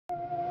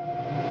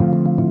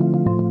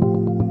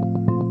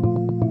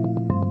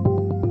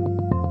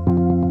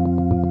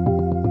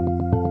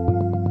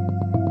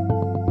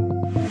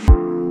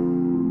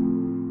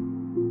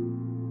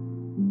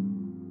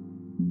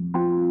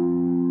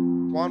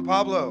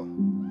Pablo,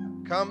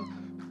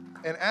 come.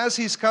 And as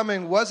he's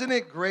coming, wasn't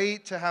it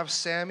great to have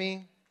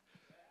Sammy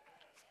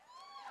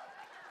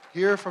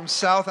here from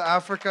South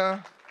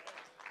Africa?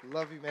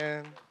 Love you,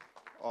 man.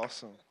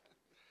 Awesome.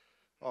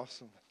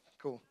 Awesome.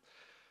 Cool.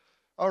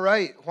 All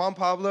right. Juan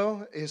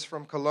Pablo is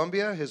from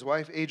Colombia. His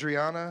wife,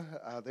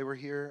 Adriana, they were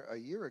here a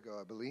year ago,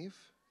 I believe,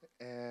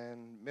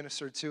 and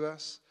ministered to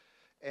us.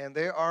 And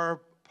they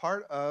are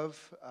part of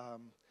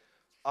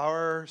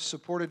our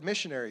supported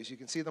missionaries. You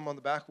can see them on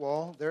the back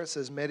wall. There it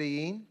says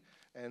Medellin,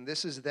 and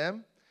this is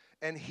them.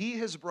 And he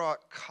has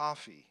brought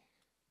coffee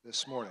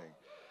this morning.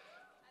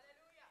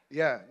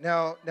 Yeah,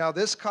 now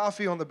this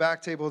coffee on the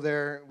back table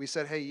there, we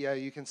said, hey, yeah,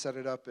 you can set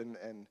it up and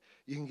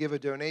you can give a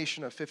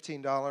donation of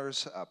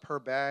 $15 per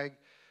bag.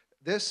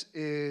 This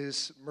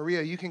is,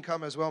 Maria, you can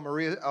come as well.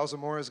 Maria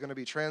Alzamora is going to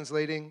be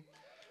translating.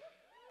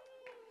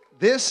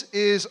 This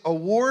is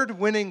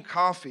award-winning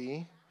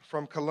coffee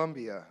from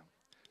Colombia,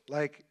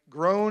 like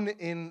grown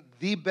in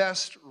the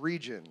best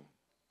region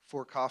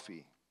for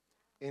coffee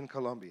in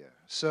Colombia.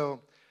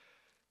 So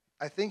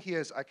I think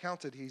I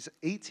counted, he's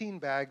 18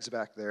 bags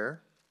back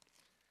there.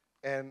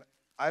 And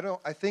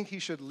I think he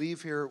should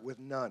leave here with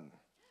none.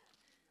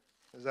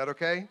 Is that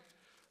okay?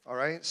 All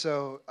right.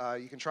 So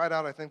you can try it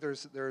out. I think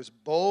there's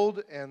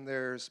bold and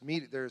there's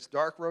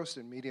dark roast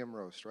and medium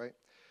roast, right?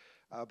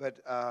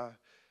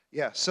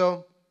 Yeah.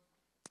 So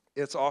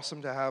it's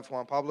awesome to have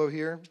Juan Pablo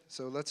here.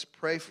 So let's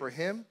pray for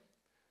him.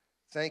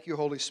 Thank you,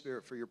 Holy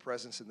Spirit, for your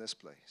presence in this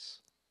place.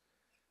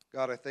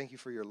 God, I thank you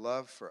for your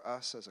love for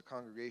us as a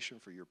congregation,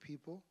 for your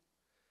people.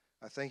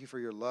 I thank you for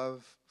your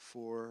love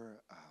for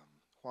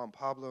Juan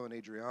Pablo and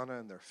Adriana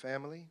and their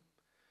family.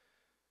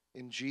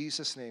 In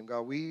Jesus' name,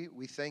 God, we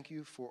thank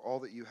you for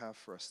all that you have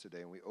for us today,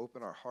 and we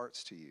open our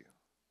hearts to you.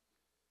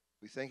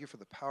 We thank you for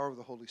the power of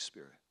the Holy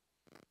Spirit.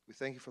 We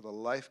thank you for the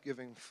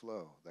life-giving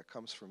flow that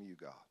comes from you,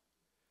 God.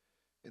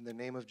 In the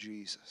name of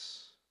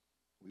Jesus,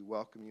 we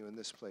welcome you in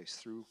this place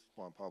through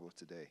Juan Pablo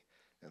today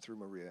and through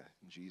Maria.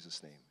 In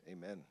Jesus' name,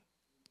 amen.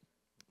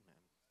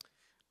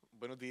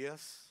 Buenos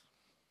días.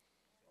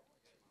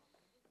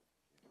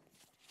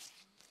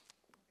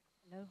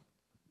 Hello.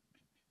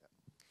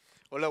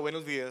 Hola,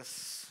 buenos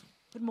días.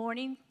 Good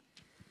morning.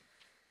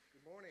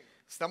 Good morning.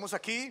 Estamos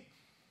aquí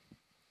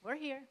We're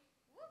here.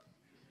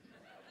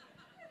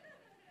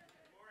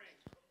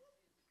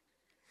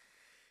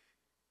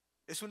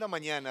 Es una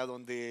mañana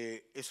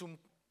donde es un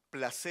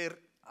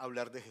placer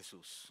hablar de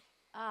Jesús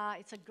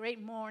It's a great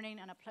morning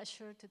and a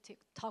pleasure to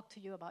talk to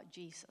you about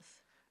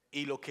Jesus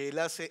y lo que Él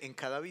hace en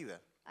cada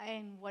vida.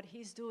 and what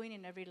he's doing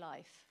in every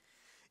life.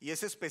 Y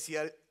es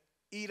especial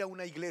ir a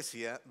una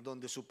iglesia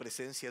donde su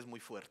presencia es muy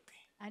fuerte.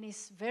 And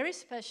it's very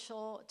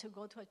special to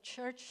go to a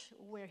church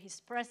where his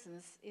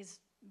presence is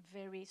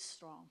very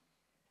strong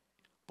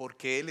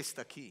Porque Él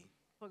está aquí,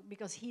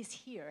 because he's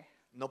here,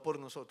 no por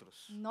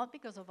nosotros, not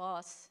because of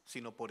us,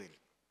 sino por Él.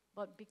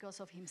 but because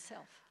of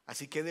himself.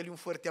 Así que dele un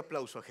fuerte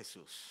aplauso a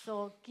Jesús.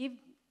 So give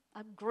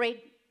a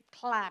great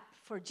clap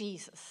for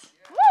Jesus.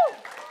 Woo!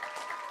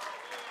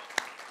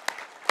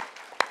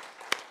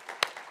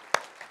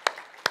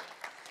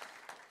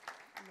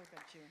 Look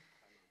at you.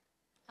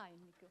 Hi,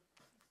 Nico.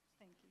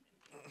 Thank you.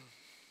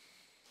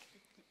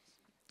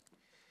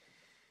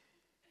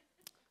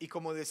 Y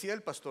como decía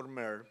el pastor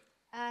Mer,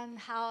 And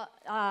how,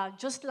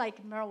 just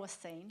like Merle was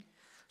saying,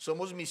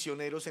 somos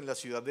misioneros en la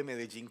ciudad de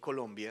Medellín,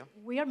 Colombia,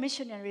 we are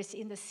missionaries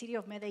in the city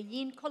of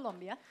Medellin,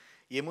 Colombia,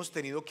 y hemos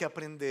tenido que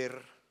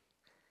aprender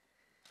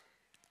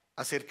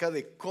acerca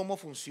de cómo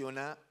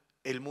funciona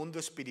el mundo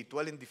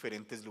espiritual en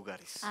diferentes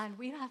lugares. and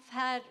we have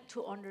had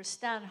to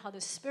understand how the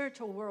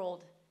spiritual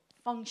world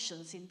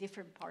functions in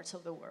different parts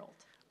of the world,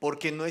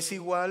 Porque no es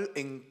igual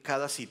en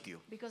cada sitio.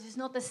 because it's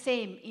not the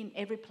same in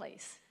every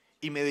place.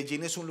 Y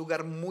Medellín es un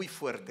lugar muy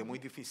fuerte, muy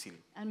difícil.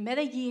 And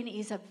Medellin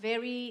is a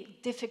very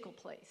difficult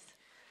place.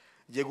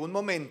 Llegó un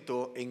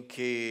momento en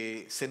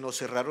que se nos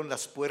cerraron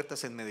las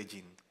puertas en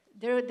Medellín.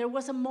 There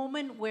was a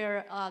moment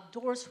where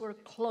doors were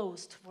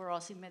closed for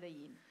us in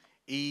Medellin.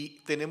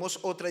 Y tenemos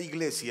otra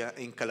iglesia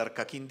en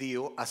Calarcá,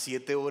 Quindío, a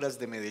 7 horas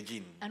de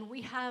Medellín. And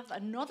we have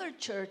another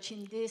church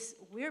in this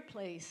weird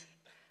place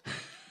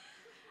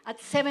at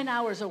 7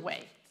 hours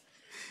away.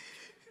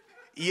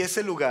 Y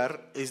ese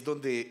lugar es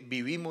donde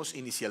vivimos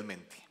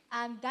inicialmente.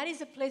 And that is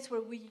the place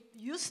where we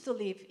used to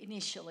live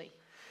initially.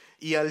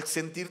 Y al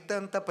sentir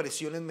tanta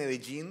presión en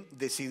Medellín,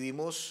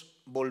 decidimos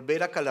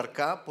volver a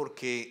Calarcá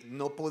porque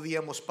no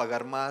podíamos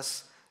pagar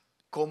más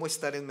cómo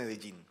estar en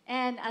Medellín.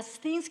 And as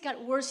things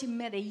got worse in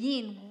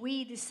Medellin,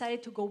 we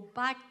decided to go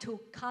back to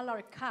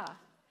Calarcá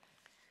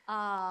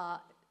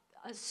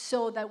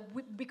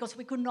because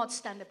we could not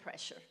stand the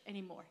pressure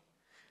anymore.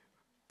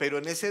 Pero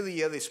en ese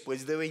día,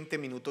 después de 20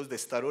 minutos de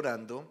estar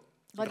orando,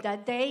 But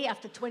that day,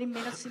 after 20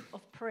 minutes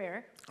of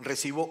prayer,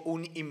 recibo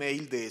un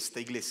email de esta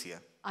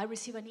iglesia I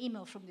received an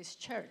email from this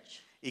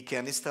church y que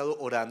han estado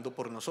orando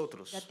por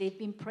nosotros that they've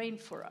been praying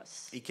for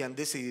us y que han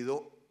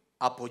decidido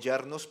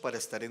apoyarnos para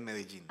estar en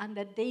Medellín. and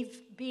that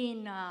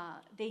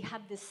they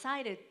have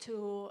decided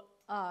to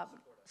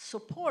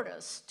support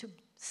us to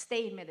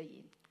stay in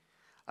Medellin.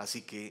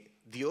 Así que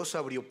Dios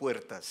abrió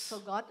puertas So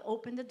God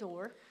opened the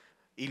door,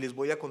 y les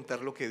voy a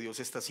contar lo que Dios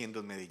está haciendo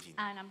en Medellín.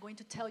 and I'm going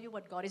to tell you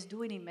what God is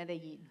doing in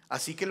Medellín.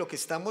 Así que lo que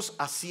estamos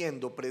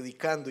haciendo,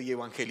 predicando y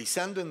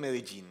evangelizando en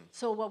Medellín,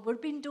 So what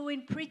we've been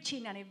doing,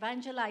 preaching and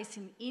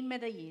evangelizing in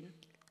Medellín,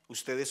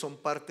 ustedes son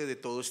parte de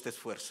todo este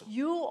esfuerzo.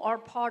 you are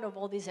part of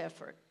all this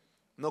effort.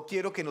 No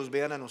quiero que nos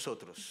vean a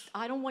nosotros,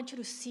 I don't want you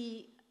to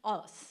see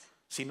us,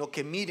 sino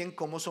que miren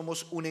cómo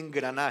somos un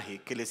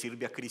engranaje que le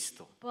sirve a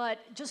Cristo. but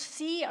just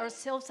see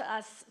ourselves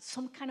as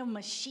some kind of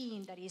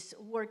machine that is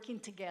working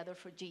together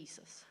for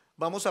Jesus.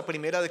 Vamos a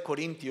 1 de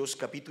Corintios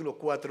capítulo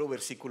 4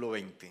 versículo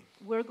 20.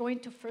 We're going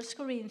to 1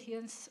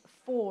 Corinthians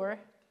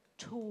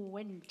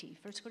 4:20.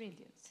 1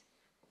 Corinthians.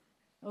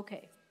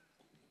 Okay.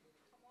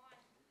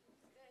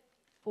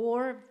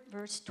 4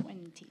 verse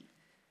 20.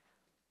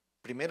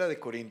 1 de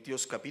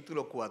Corintios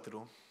capítulo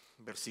 4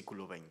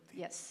 versículo 20.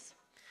 Yes.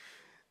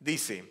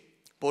 Dice,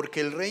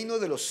 porque el reino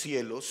de los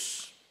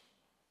cielos,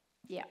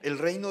 Yeah. el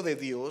reino de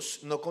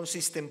Dios no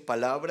consiste en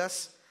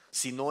palabras,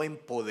 sino en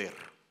poder.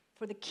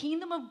 For the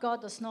kingdom of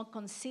God does not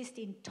consist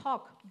in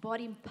talk, but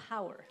in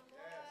power.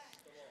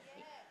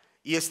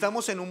 Y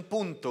estamos en un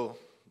punto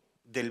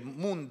del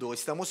mundo,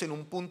 estamos en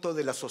un punto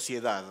de la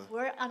sociedad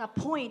We're at a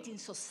point in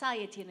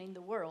society and in the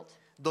world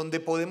donde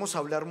podemos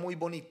hablar muy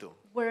bonito,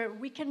 where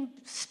we can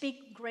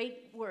speak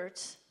great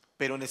words,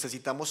 pero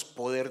necesitamos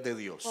poder de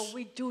Dios. but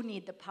we do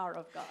need the power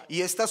of God.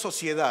 Y esta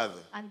sociedad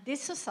And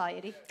this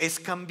society es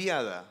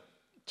cambiada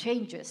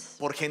changes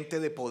por gente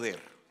de poder,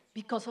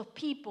 because of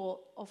people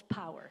of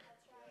power.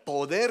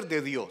 poder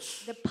de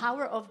Dios. The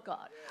power of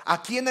God.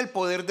 Aquí en el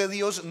poder de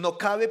Dios no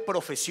cabe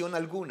profesión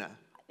alguna,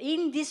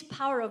 In this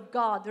power of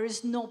God, there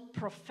is no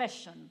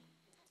profession.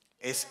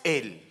 es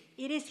Él,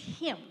 It is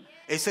Him.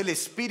 es el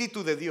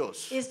Espíritu de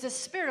Dios. It's the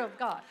Spirit of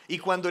God. Y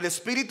cuando el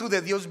Espíritu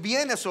de Dios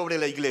viene sobre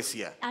la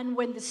iglesia And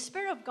when the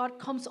Spirit of God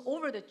comes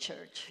over the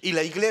church y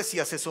la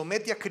iglesia se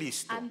somete a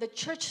Cristo, and the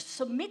church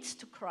submits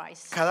to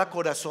Christ, cada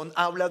corazón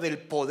habla del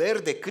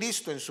poder de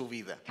Cristo en su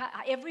vida.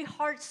 every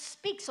heart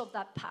speaks of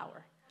that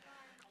power.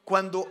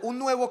 Cuando un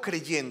nuevo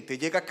creyente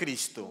llega a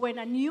Cristo When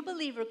a new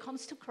believer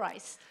comes to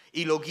Christ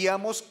y lo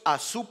guiamos a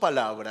su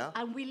palabra,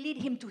 and we lead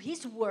him to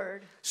His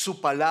Word, su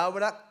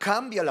palabra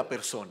cambia a la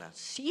persona,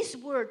 His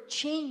Word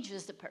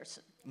changes the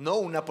person, no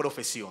una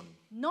profesión.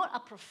 not a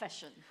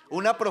profession.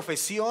 Una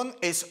profesión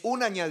es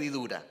una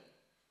añadidura,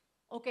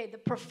 Okay, the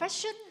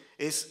profession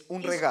es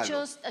un is regalo,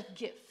 just a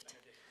gift,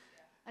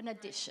 an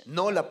addition,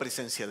 no la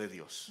presencia de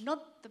Dios.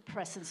 not the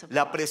presence of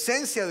La God.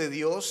 presencia de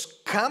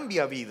Dios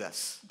cambia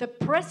vidas, The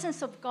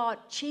presence of God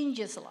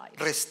changes lives,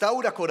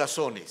 restaura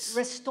corazones,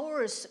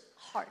 restores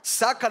hearts,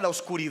 saca la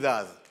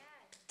oscuridad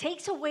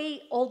takes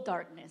away all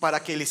darkness, para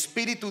que el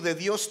Espíritu de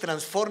Dios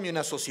transforme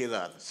una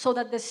sociedad. so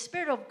that the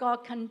Spirit of God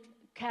can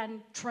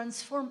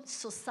transform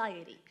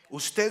society.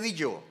 Usted y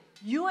yo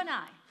You and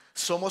I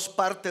somos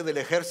parte del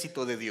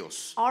ejército de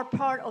Dios, are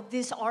part of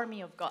this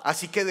army of God.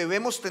 así que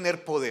debemos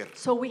tener poder.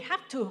 So we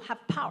have to have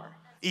power.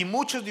 Y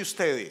muchos de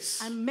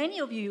ustedes And many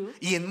of you,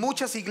 y en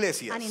muchas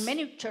iglesias and in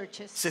many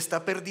churches, se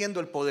está perdiendo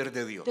el poder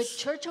de the Dios,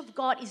 church of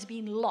God is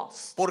being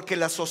lost porque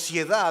la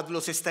sociedad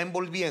los está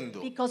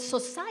envolviendo because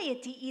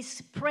society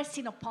is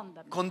pressing upon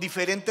them con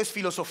diferentes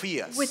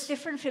filosofías, with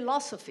different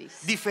philosophies,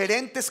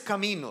 diferentes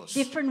caminos,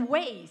 different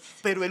ways.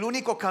 pero el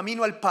único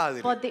camino al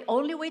Padre But the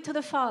only way to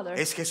the Father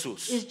es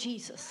Jesús. is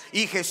Jesus.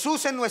 Y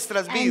Jesús en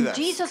nuestras And vidas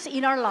Jesus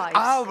in our lives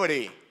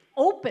abre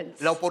opens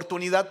la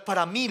oportunidad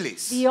para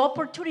miles the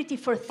opportunity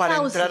for para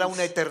entrar a una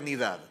thousands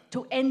eternidad.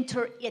 to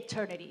enter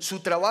eternity. Su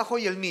trabajo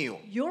y el mío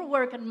Your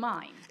work and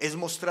mine es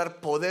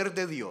mostrar poder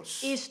de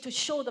Dios is to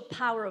show the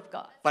power of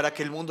God para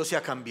que el mundo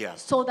sea cambiado.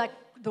 so that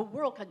the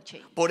world can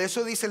change. Por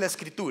eso dice la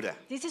Escritura,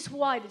 This is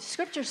why the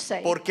scriptures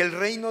say, porque el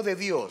reino de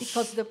Dios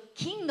because the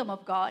kingdom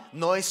of God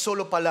no es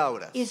solo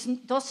palabras,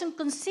 doesn't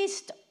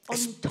consist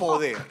Es on talk,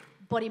 poder.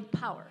 but in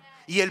power.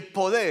 y el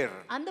poder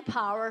And the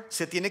power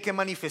se tiene que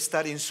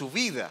manifestar en su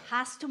vida,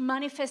 has to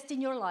manifest in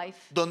your life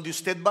donde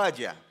usted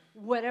vaya,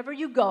 wherever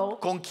you go,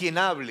 con quien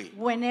hable,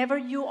 whenever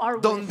you are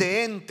with,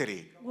 donde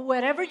entre,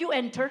 wherever you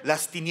enter,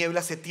 las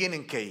tinieblas se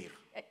tienen que ir.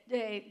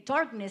 the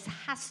darkness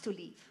has to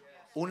leave.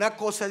 Una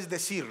cosa es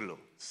decirlo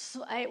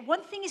So,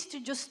 one thing is to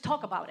just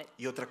talk about it.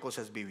 y otra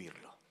cosa es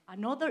vivirlo.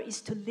 Another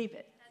is to live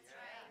it.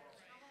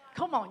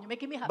 Come on, you're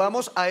making me happy.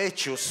 Vamos a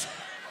Hechos,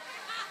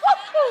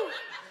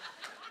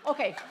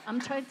 Okay, I'm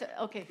trying to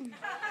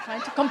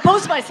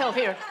compose myself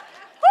here.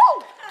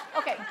 Woo!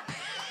 Okay.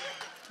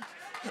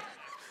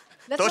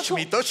 Let's touch go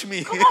me, to- touch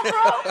me. Come on,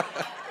 bro.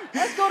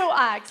 Let's go to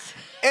Acts.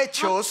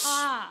 Hechos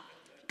Ah,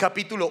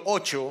 capítulo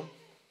 8.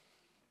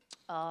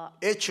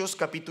 Hechos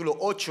capítulo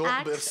 8,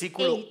 Acts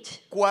versículo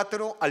 8.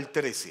 4 al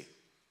 13.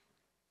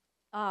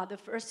 the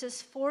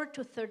verses 4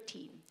 to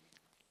 13.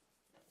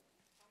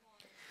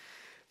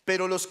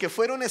 Pero los que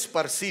fueron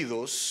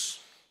esparcidos,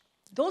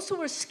 Those who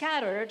were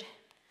scattered.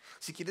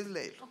 si quieres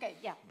leer, Okay,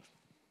 yeah.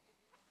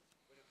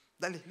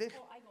 dale, leer.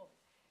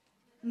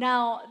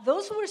 Now,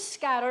 those who were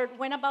scattered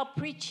went about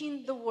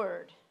preaching the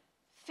word.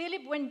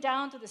 Philip went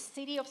down to the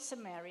city of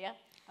Samaria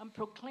and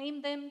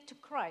proclaimed them to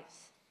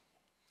Christ.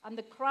 And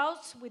the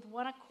crowds with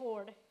one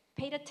accord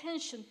paid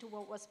attention to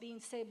what was being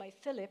said by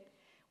Philip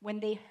when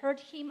they heard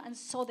him and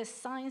saw the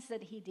signs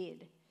that he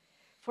did.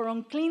 For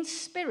unclean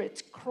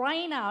spirits,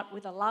 crying out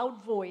with a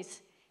loud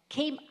voice,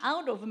 came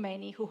out of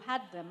many who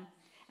had them,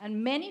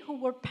 and many who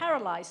were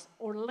paralyzed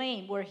or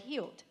lame were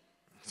healed.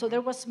 So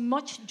there was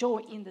much joy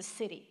in the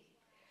city.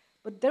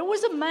 But there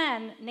was a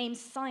man named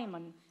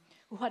Simon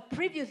who had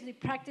previously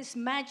practiced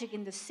magic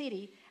in the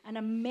city and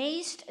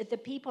amazed at the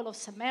people of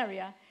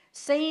Samaria,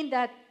 saying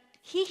that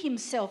he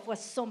himself was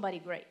somebody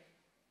great.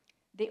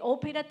 They all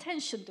paid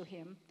attention to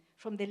him,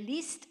 from the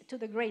least to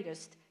the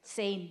greatest,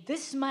 saying,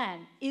 "This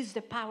man is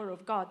the power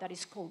of God that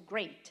is called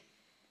great."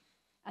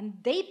 And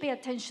they pay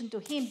attention to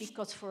him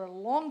because for a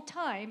long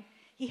time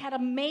he had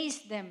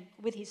amazed them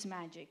with his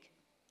magic.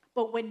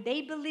 But when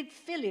they believed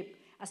Philip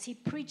as he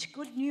preached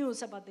good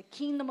news about the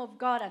kingdom of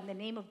God and the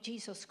name of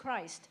Jesus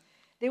Christ,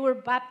 they were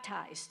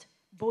baptized,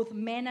 both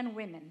men and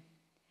women.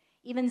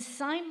 Even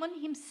Simon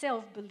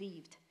himself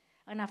believed,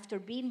 and after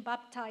being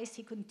baptized,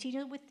 he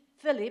continued with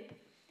Philip,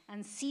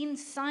 and seeing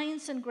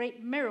signs and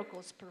great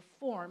miracles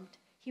performed,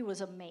 he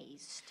was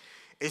amazed.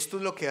 Esto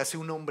es lo que hace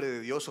un hombre de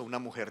Dios o una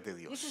mujer de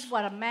This Dios. is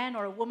what a man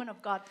or a woman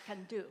of God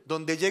can do.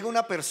 Donde llega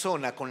una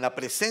persona con la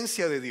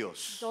presencia de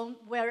Dios,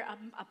 Where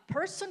a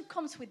person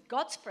comes with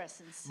God's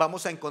presence,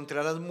 vamos a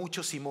encontrar a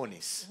muchos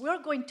Simones.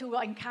 we're going to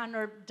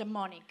encounter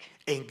demonic,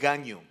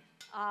 Engaño,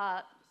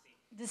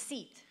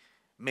 deceit,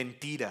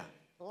 mentira,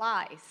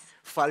 lies,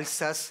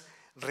 falsas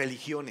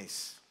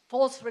religiones,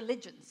 false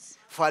religions,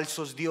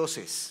 falsos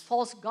dioses.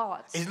 false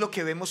gods. Es lo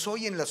que vemos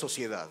hoy en la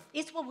sociedad.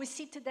 It's what we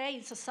see today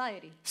in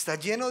society. Está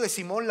lleno de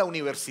Simón la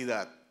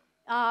universidad,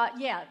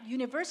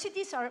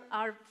 Universities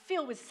are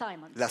filled with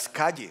Simons. las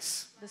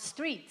calles, The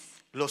streets,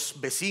 los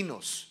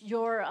vecinos,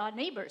 your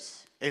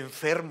neighbors,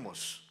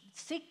 enfermos,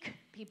 sick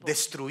people,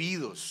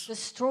 destruidos.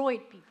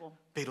 destroyed people.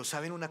 Pero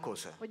 ¿saben una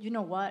cosa? But you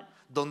know what?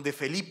 Donde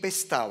Felipe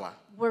estaba,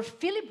 Where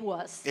Philip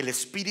was, el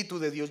Espíritu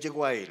de Dios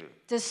llegó a él.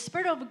 the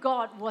Spirit of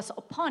God was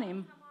upon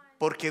him,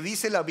 Porque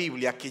dice la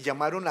Biblia que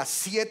llamaron a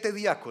 7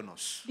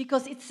 diáconos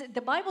because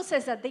the Bible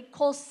says that they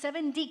called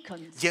 7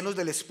 deacons llenos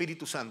del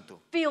Espíritu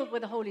Santo filled with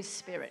the Holy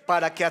Spirit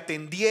para que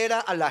atendiera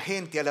a la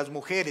gente, a las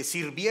mujeres,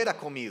 sirviera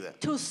comida.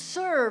 to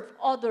serve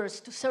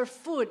others, to serve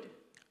food.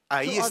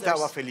 Ahí to estaba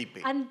others.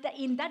 Felipe. And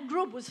in that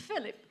group was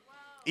Philip.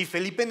 Y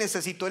Felipe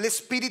necesitó el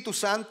Espíritu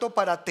Santo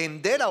para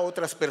atender a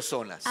otras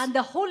personas. And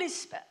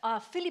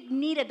Philip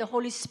needed the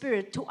Holy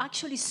Spirit to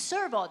actually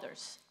serve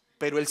others.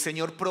 Pero el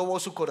Señor probó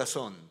su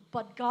corazón.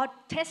 But God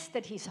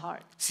tested his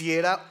heart Si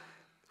era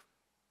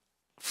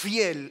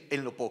fiel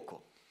en lo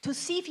poco. to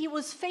see if he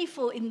was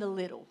faithful in the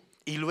little.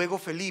 Y luego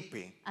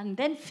Felipe And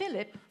then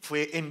Philip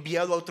fue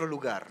enviado a otro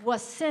lugar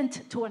was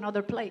sent to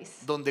another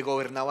place donde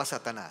gobernaba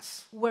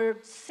Satanás. where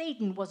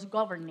Satan was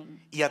governing.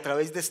 Y a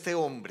través de este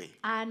hombre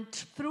And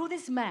through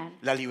this man,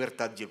 la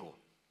libertad llegó.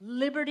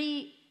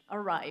 liberty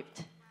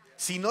arrived.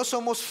 Si no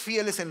somos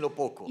fieles en lo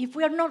poco, If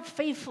we are not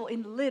faithful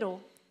in the little,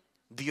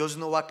 Dios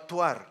no va a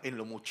actuar en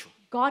lo mucho.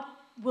 God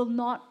will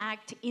not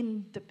act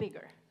in the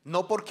bigger.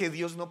 No porque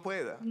Dios no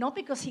pueda, Not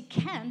because he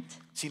can't,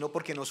 sino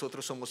porque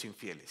nosotros somos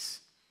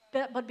infieles.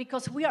 but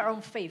because we are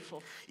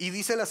unfaithful. Y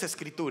dice las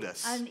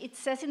Escrituras And it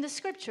says in the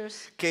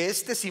scriptures que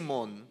este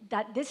Simón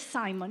that this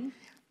Simon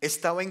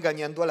estaba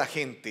engañando a la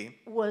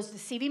gente was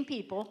deceiving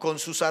people con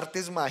sus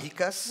artes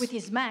mágicas with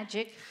his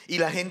magic, y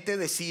la gente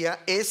decía,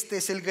 este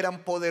es el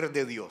gran poder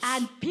de Dios.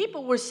 and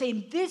people were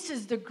saying, "This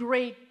is the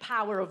great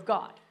power of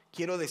God."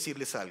 Quiero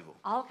decirles algo.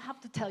 I'll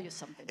have to tell you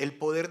something. El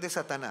poder de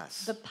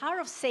Satanás The power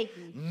of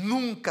Satan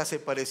nunca se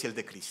parece al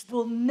de Cristo.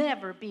 will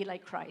never be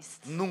like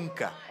Christ.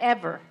 Nunca.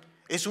 Ever.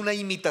 Es una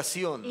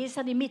imitación. It's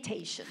an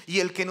imitation. Y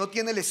el que no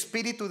tiene el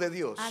Espíritu de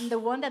Dios And the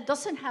one that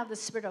doesn't have the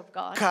Spirit of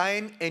God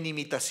caen en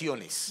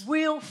imitaciones.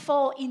 will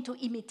fall into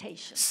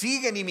imitation.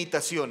 Siguen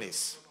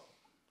imitaciones.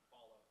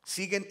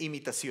 Siguen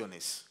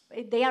imitaciones.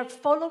 They are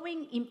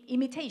following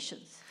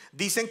imitations.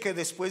 Dicen que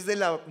después de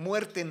la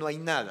muerte no hay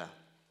nada.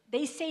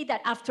 They say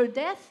that after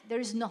death, there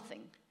is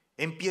nothing.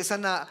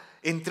 Empiezan a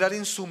entrar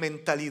en su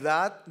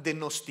mentalidad de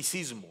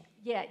gnosticismo.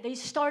 Yeah, they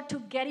start to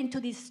get into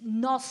this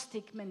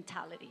Gnostic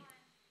mentality.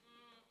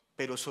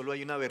 Pero solo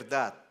hay una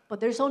verdad But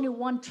there's only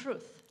one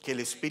truth, que el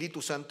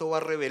Espíritu Santo va a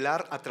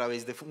revelar a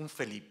través de un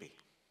Felipe.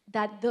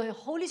 that the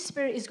Holy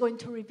Spirit is going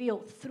to reveal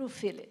through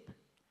Philip.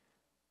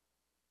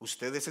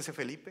 ¿Usted es ese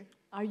Felipe?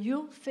 Are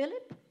you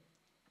Philip?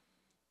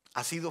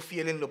 ¿Ha sido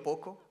fiel en lo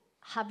poco?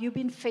 Have you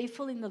been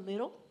faithful in the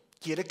little?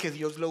 ¿Quiere que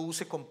Dios lo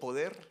use con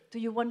poder? Do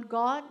you want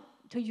God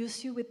to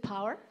use you with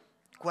power?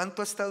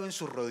 ¿Cuánto ha estado en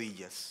sus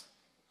rodillas?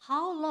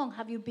 How long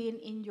have you been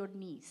in your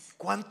knees?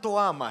 ¿Cuánto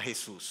ama a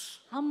Jesús?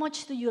 How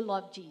much do you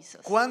love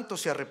Jesus? ¿Cuánto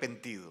se ha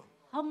arrepentido?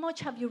 How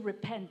much have you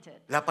repented?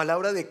 ¿La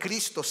palabra de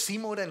Cristo sí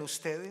mora en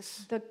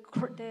ustedes?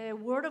 The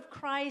word of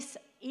Christ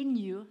in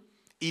you,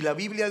 Y la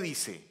Biblia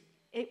dice,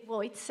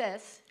 it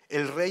says,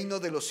 El reino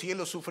de los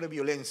cielos sufre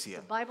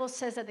violencia, The Bible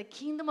says that the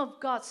kingdom of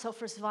God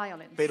suffers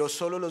violence, pero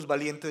solo los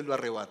valientes lo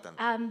arrebatan.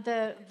 and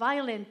the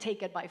violent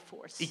take it by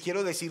force. Y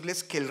quiero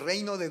decirles que el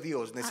reino de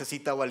Dios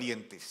necesita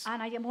valientes,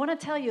 And I want to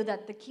tell you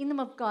that the kingdom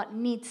of God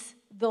needs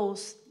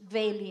those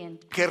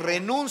valiant que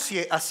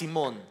renuncie a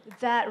Simón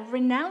that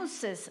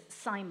renounces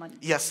Simon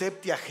y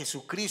acepte a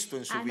Jesucristo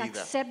en su and vida.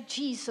 accept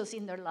Jesus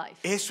in their life.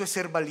 Eso es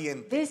ser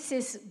valiente. This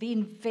is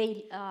being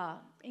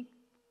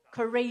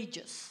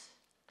courageous.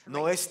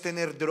 No es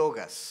tener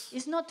drogas,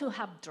 It's not to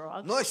have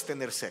drugs. no es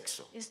tener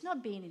sexo, It's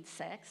not being in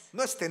sex.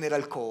 no es tener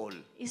alcohol,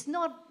 It's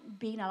not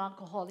being an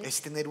alcoholic. es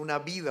tener una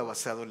vida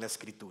basada en la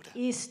Escritura.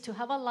 It's to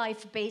have a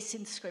life based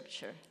in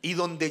Scripture. Y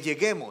donde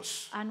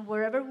lleguemos, And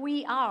wherever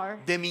we are,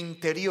 de mi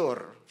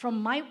interior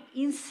from my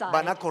inside,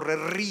 van a correr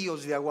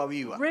ríos de agua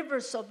viva.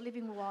 rivers of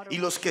living water. Y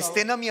los que will flow.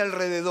 estén a mi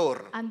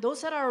alrededor, And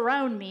those that are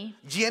around me,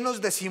 llenos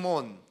de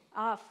Simón,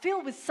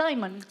 filled with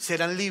Simon,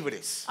 serán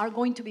libres. are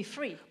going to be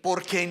free.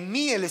 Porque en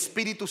mí el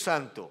Espíritu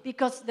Santo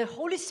Because the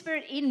Holy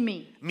Spirit in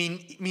me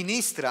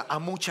ministra a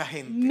mucha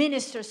gente.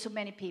 ministers to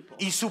many people.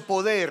 Y su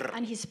poder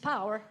And his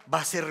power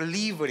va a ser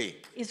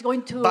libre, is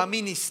going to va a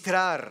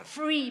ministrar.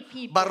 free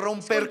people. va a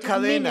romper It's going to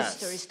cadenas.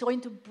 minister. It's going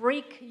to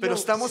break Pero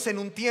yokes. estamos en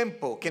un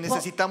tiempo que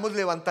necesitamos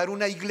levantar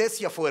una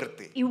iglesia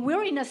fuerte,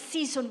 We're in a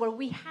season where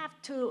we have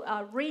to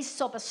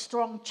raise up a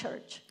strong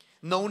church,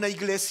 no una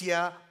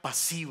iglesia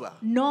pasiva.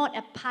 not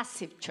a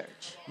passive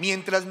church.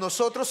 Mientras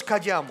nosotros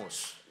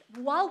callamos,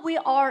 While we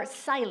are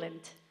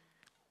silent,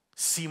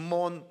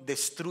 Simón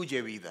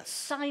destruye vidas.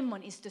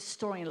 Simon is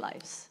destroying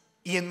lives.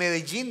 Y en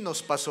Medellín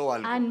nos pasó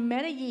algo. And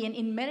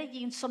in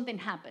Medellín, something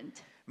happened.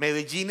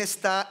 Medellín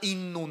está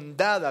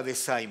inundada de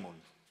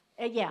Simón.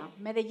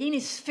 Medellín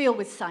is filled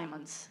with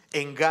Simons.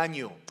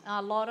 Engaño,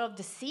 A lot of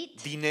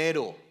deceit,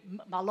 dinero,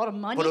 a lot of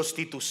money,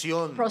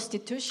 prostitución,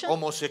 prostitution,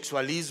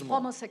 homosexualismo,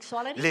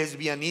 homosexuality,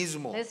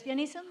 lesbianismo,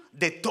 lesbianism,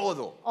 de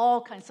todo.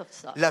 all kinds of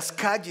stuff. Las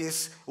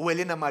calles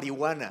huelen a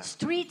marihuana.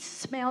 Streets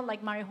smell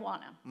like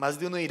marijuana. Más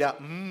de uno dirá,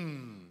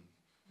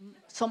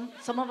 Some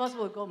of us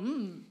will go,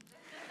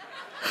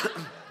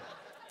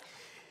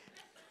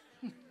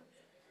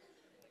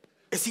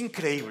 es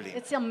increíble.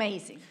 It's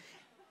amazing.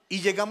 Y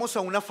llegamos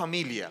a una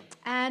familia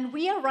And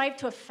we arrived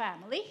to a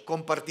family,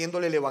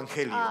 compartiéndole el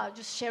evangelio.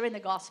 just sharing the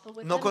gospel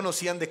with No them.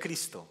 conocían de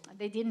Cristo.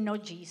 They didn't know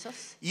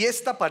Jesus. Y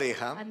esta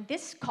pareja And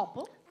this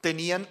couple,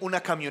 tenían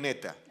una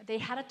camioneta they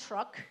had a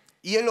truck,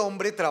 y el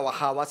hombre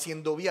trabajaba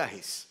haciendo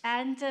viajes.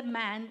 and the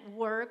man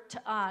worked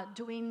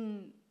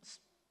doing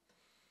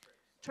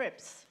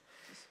trips.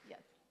 Yeah.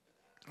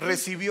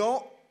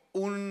 Recibió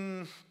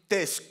un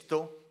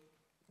texto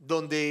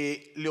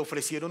donde le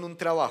ofrecieron un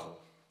trabajo.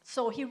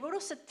 So he wrote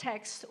us a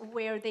text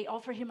where they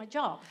offered him a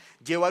job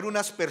Llevar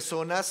unas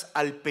personas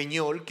al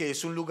Peñol, que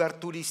es un lugar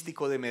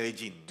turístico de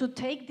Medellín. to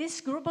take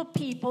this group of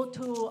people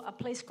to a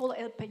place called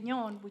El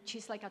Peñón, which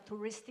is like a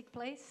touristic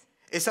place.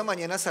 Esa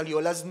mañana salió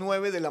a las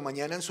 9 de la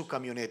mañana en su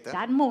camioneta.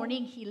 That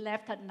morning, he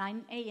left at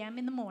 9 a.m.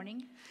 in the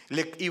morning.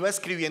 Le iba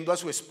escribiendo a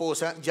su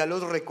esposa, ya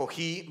los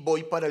recogí,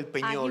 voy para el And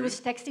he Peñol. was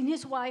texting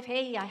his wife,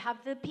 hey, I have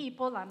the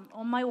people, I'm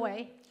on my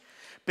way.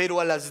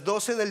 Pero a las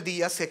 12 del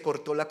día se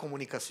cortó la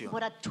comunicación.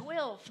 But at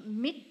 12,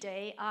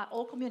 midday,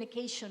 all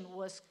communication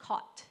was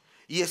cut.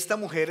 Y esta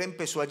mujer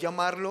empezó a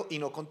llamarlo y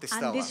no And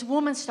contestaba. this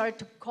woman started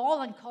to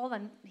call,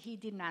 and he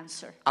didn't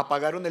answer.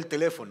 Apagaron el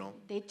teléfono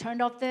They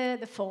turned off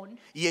the phone.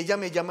 y ella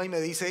me llama y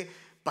me dice,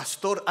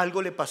 pastor,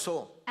 algo le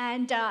pasó.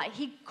 And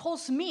he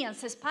calls me and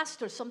says,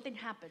 Pastor, something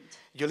happened.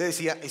 Yo le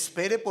decía,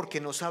 espere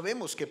porque no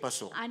sabemos qué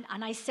pasó. And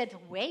I said,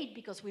 wait,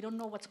 because we don't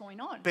know what's going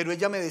on. Pero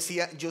ella me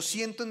decía, yo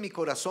siento en mi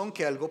corazón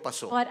que algo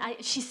pasó. But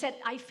she said,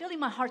 I feel in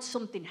my heart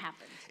something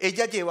happened.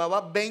 Ella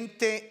llevaba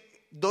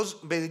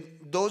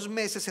 22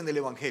 meses en el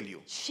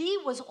Evangelio. She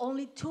was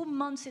only 2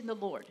 months in the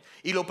Lord.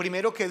 Y lo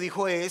primero que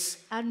dijo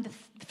es, And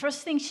the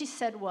first thing she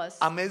said was,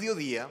 a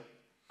mediodía,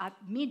 at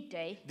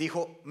midday,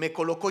 dijo, me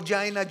coloco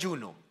ya en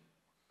ayuno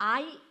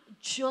I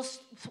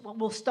just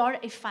will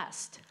start a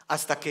fast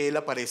hasta que Él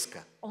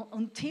aparezca.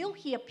 until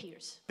he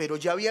appears. Pero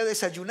ya había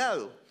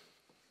desayunado.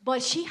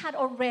 But she had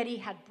already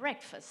had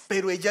breakfast.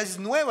 Pero ella es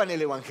nueva en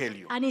el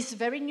Evangelio. And is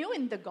very new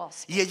in the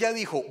gospel. Y ella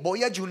dijo,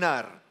 voy a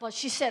ayunar But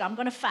she said, I'm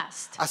going to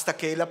fast hasta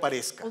que Él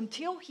aparezca.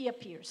 until he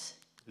appears.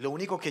 Lo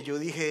único que yo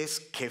dije es,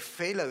 qué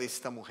fe la de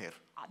esta mujer.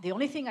 The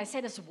only thing I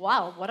said is,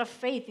 wow, what a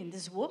faith in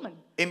this woman.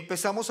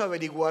 Empezamos a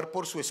averiguar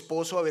por su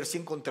esposo a ver si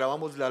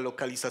encontrábamos la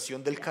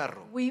localización del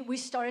carro. We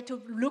started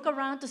to look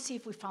around to see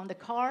if we found the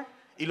car.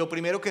 Y lo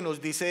primero que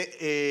nos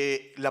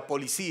dice la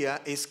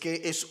policía es que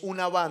es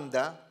una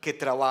banda que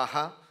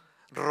trabaja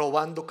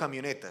robando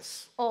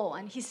camionetas. Oh,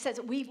 and he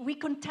says, we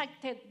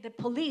contacted the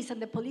police,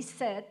 and the police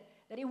said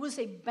that it was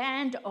a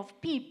band of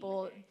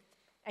people,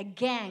 a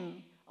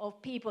gang of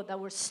people that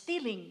were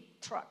stealing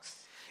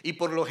trucks. Y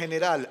por lo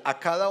general, a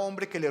cada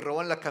hombre que le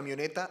roban la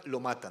camioneta, lo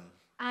matan.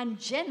 And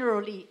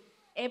generally,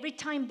 every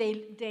time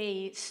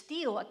they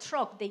steal a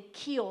truck, they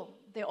kill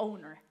the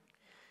owner.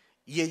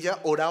 Y ella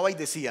oraba y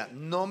decía,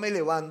 no me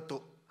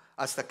levanto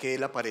hasta que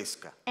él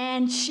aparezca.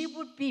 And she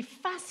would be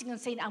fasting and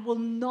saying, I will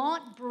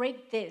not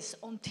break this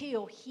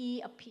until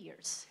he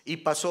appears. Y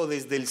pasó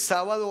desde el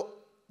sábado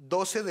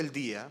 12 del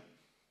día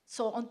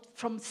So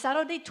from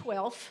Saturday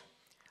 12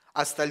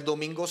 hasta el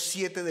domingo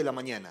 7 de la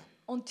mañana,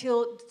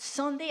 until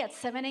Sunday at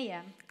 7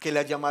 a.m., que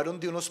la llamaron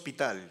de un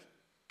hospital,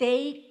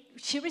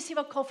 she received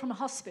a call from a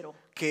hospital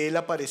que él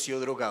apareció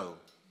drogado.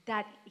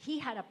 that he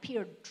had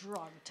appeared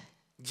drugged.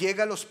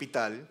 Llega al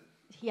hospital,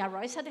 He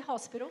arrives at the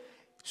hospital.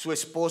 su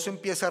esposo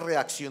empieza a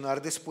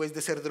reaccionar después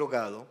de ser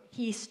drogado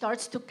He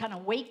starts to kind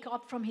of wake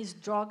up from his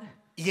drug.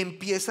 y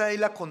empieza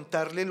él a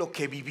contarle lo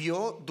que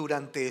vivió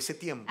durante ese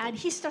tiempo. And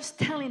he starts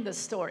telling the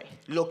story.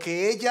 Lo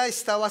que ella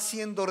estaba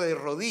haciendo de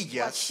What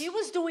rodillas, she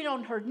was doing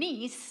on her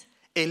knees,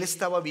 él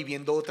estaba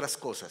viviendo otras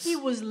cosas. he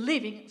was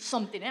living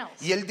something else.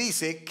 Y él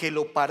dice que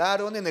lo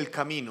pararon en el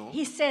camino,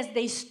 He says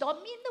they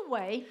stopped me in the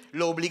way.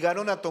 lo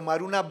obligaron a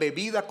tomar una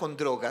bebida con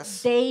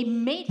drogas, They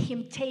made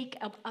him take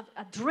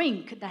a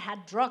drink that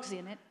had drugs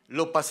in it.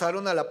 lo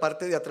pasaron a la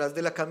parte de atrás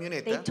de la They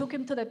camioneta, took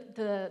him to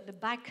the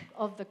back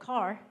of the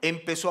car.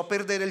 empezó a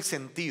perder el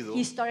sentido,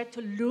 He started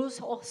to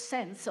lose all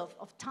sense of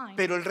time.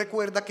 pero él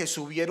recuerda que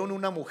subieron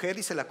una mujer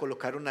y se la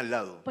colocaron al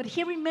lado. But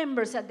he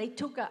remembers that they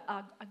took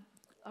a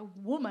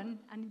woman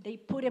and they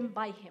put him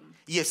by him.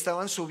 Y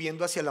estaban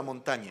subiendo hacia la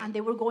montaña And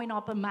they were going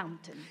up a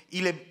mountain.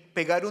 y le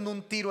pegaron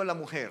un tiro a la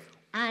mujer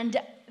And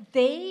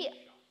they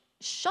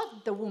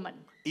shot the woman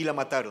y la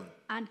mataron.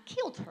 and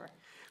killed her.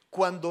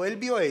 Cuando él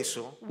vio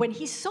eso, When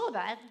he saw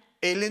that,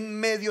 él en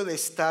medio de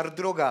estar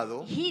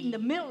drogado, he in the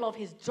middle of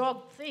his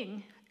drug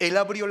thing, él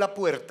abrió la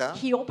puerta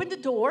he opened the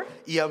door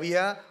y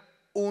había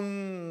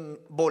un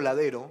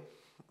voladero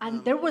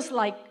and there was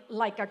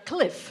like a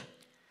cliff.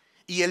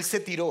 y él se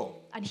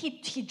tiró. And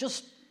he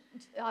just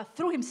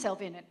threw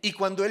himself in it. Y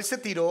cuando él se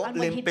tiró, And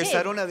le when he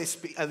empezaron a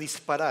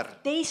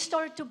disparar. They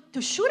started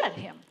to shoot at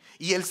him.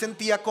 Y él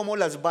sentía como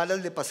las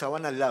balas le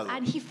pasaban al lado.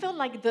 And he felt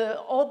like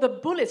all the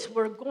bullets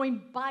were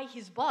going by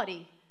his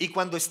body. Y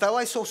cuando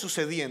estaba eso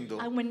sucediendo,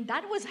 And when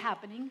that was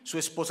happening, su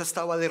esposa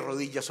estaba de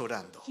rodillas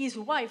orando. his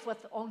wife was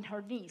on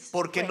her knees.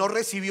 Porque no praying.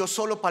 recibió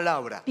solo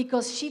palabra,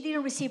 Because she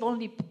didn't receive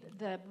only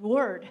the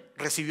word,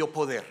 recibió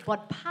poder.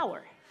 but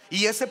power.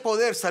 Y ese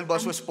poder salvó a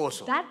su And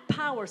esposo. that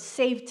power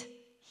saved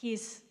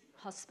his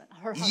husband,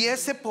 her Y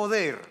ese husband.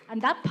 poder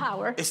And that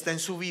power está en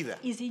su vida.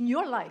 is in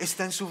your life.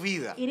 Está en su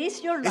vida. It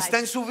is your life. Está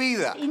en su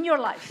vida. In your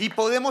life. Y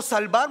podemos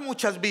salvar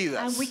muchas vidas.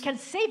 And we can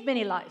save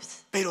many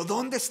lives. Pero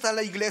 ¿dónde está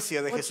la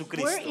iglesia de But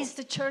Jesucristo? where is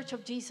the church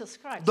of Jesus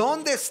Christ?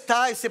 ¿Dónde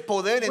está ese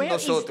poder en Where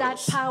is that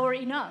nosotros? power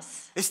in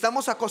us?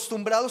 Estamos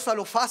acostumbrados a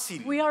lo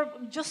fácil. We are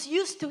just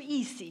used to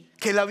easy.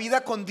 Que la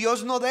vida con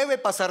Dios no debe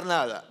pasar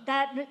nada.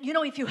 That,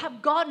 if you have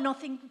God,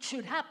 nothing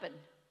should happen.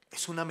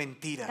 Es una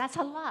mentira That's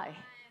a lie.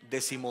 de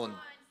Simón.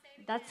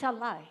 That's a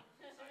lie.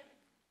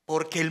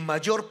 Porque el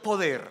mayor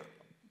poder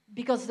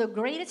Because the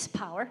greatest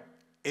power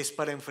es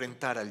para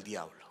enfrentar al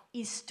diablo.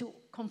 is to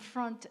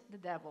confront the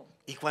devil.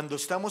 Y cuando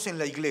estamos en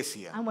la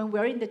iglesia And when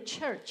we're in the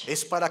church,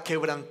 es para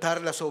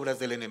quebrantar las obras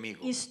del enemigo.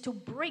 is to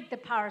break the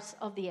powers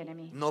of the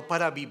enemy. No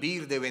para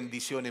vivir de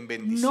bendición en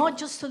bendición. Not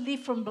just to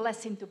live from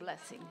blessing to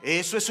blessing.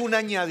 Eso es una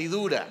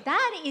añadidura.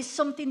 That is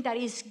something that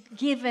is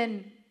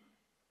given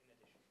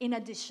in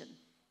addition.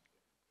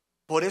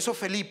 Por eso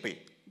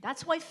Felipe,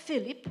 That's why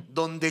Philip,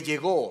 donde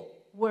llegó,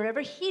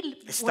 wherever he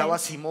estaba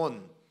went,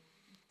 Simón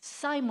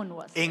Simon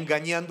was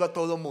engañando a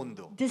todo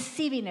mundo,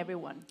 deceiving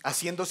everyone,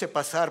 haciéndose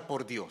pasar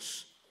por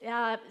Dios.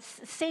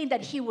 saying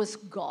that he was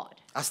God.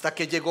 Hasta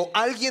que llegó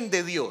alguien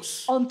de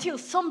Dios Until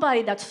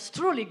somebody that's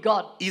truly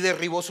y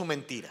derribó su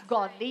mentira.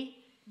 godly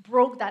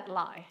broke that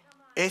lie.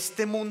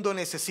 Este mundo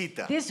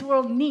necesita This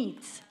world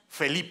needs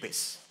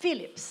Felipes,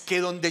 Philips,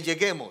 que donde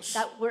lleguemos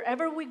that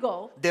wherever we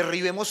go,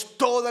 derribemos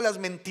todas las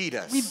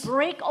mentiras we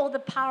break all the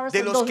powers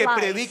de of los those que lies,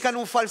 predican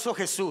un falso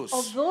Jesús,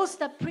 of those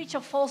that preach a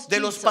false de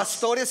los Jesus,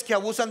 pastores que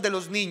abusan de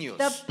los niños,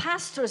 the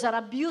pastors that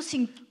are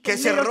abusing que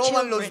se little roban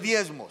children, los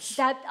diezmos,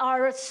 that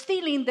are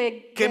stealing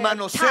the que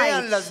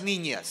manosean tithes, las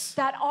niñas.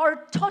 that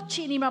are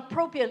touching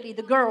inappropriately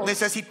the girls.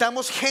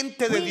 Necesitamos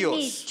gente de We need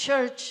Dios,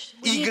 church,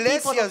 we need people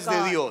iglesias of de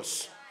God,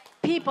 Dios,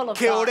 people of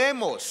que God,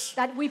 oremos,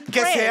 that we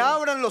que pray, se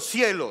abran los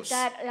cielos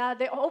that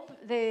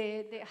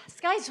the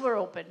skies were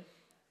open,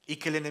 y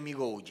que el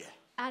enemigo huya.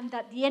 and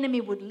that the enemy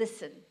would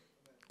listen.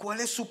 ¿Cuál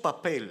es su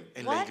papel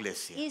en la What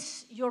iglesia?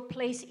 is your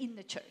place in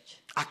the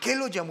church? ¿A qué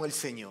lo llamó el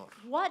Señor?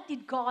 What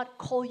did God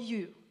call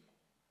you?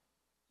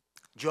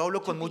 Yo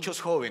hablo con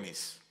muchos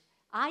jóvenes,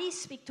 I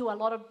speak to a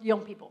lot of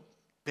young people,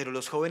 pero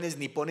los jóvenes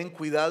ni ponen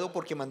cuidado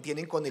porque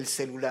mantienen con el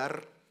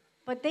celular.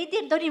 but they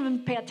don't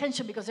even pay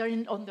attention because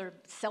they're on their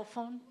cell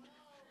phone.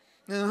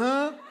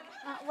 Ajá,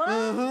 What?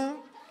 ajá.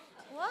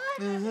 What?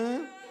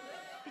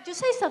 Did you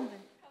say something?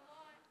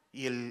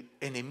 Y el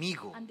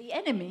enemigo And the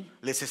enemy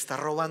les está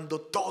robando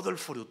todo el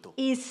fruto.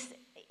 is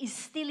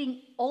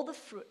stealing all the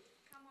fruit.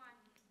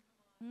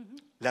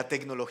 La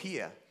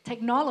tecnología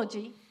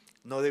Technology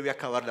no debe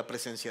acabar la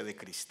presencia de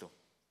Cristo.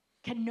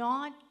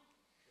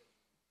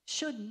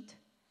 shouldn't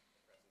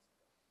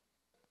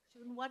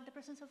what the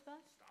presence of God?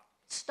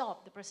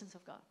 Stop the presence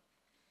of God.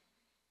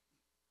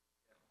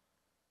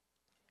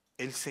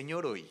 El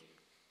Señor hoy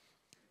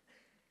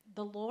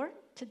The Lord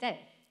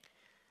today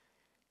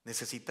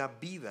necesita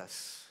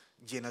vidas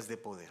llenas de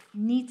poder.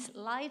 needs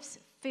lives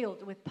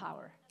filled with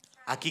power.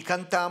 Aquí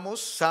cantamos,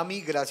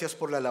 Sammy, gracias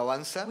por la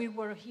alabanza, We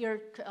were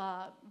here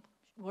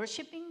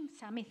worshiping.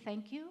 Sammy,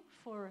 thank you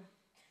for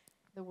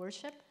the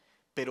worship.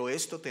 pero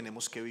esto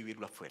tenemos que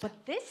vivirlo afuera.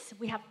 But this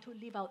we have to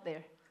live out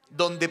there.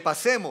 Donde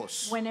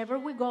pasemos, Whenever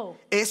we go,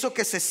 eso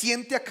que se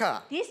siente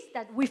acá, this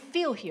that we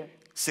feel here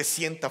se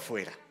sienta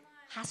afuera.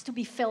 has to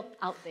be felt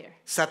out there.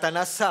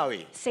 Satanás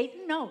sabe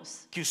Satan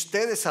knows que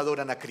ustedes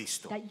adoran a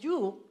Cristo, that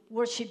you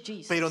worship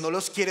Jesus. pero no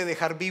los quiere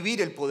dejar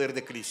vivir el poder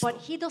de Cristo.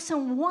 But he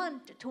doesn't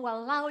want to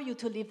allow you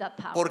to live that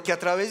power. Porque a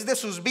través de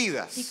sus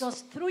vidas,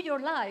 Because through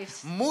your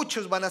lives,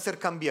 muchos van a ser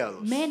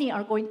cambiados. many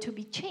are going to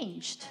be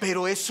changed.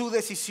 Pero es su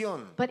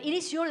decisión. But it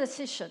is your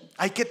decision.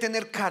 Hay que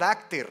tener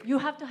carácter. You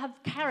have to have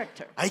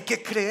character. Hay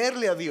que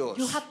creerle a Dios.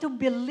 You have to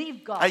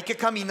believe God. Hay que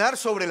caminar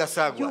sobre las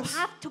You aguas.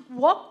 have to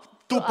walk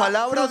Tu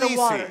palabra through the dice,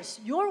 waters.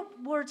 Your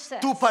word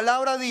says. Tu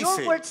palabra Your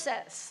dice, word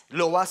says.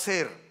 lo va a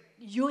hacer.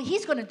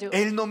 He's going to do it.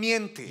 Él no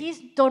miente. He's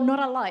not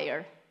a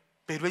liar.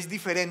 Pero es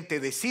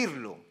diferente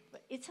decirlo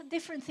But it's a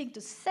different thing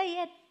to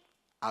say it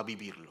a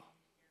vivirlo.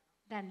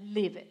 than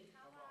live it.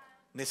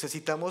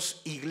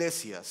 Necesitamos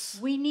iglesias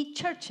We need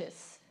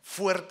churches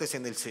fuertes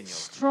en el Señor.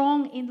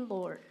 strong in the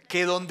Lord.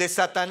 Que donde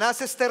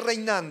Satanás esté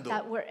reinando,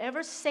 That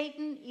wherever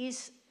Satan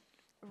is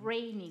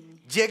reigning,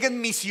 lleguen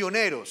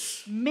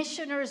misioneros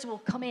missionaries will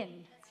come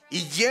in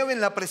y lleven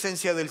la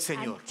presencia del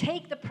Señor. and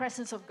take the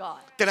presence of God.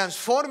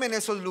 Transformen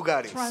esos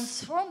lugares.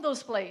 Transform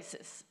those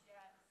places.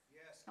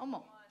 Come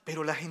on.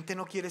 Pero la gente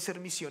no quiere ser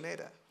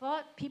misionera.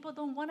 But people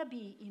don't want to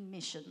be in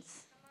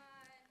missions.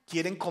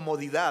 Quieren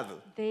comodidad.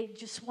 They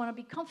just want to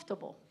be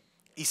comfortable.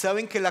 Y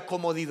saben que la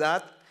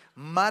comodidad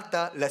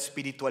mata la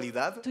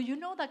espiritualidad. Do you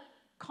know that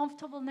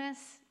comfortableness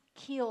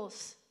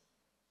kills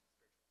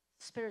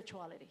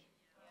spirituality?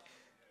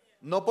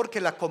 No porque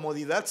la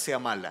comodidad sea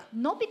mala,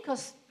 Not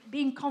because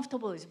being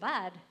comfortable is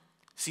bad,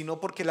 sino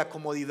porque la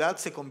comodidad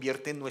se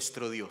convierte en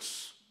nuestro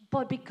Dios.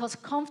 but because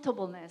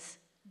comfortableness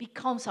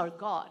becomes our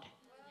God.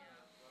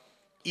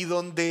 Y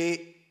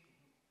donde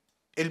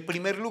el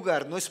primer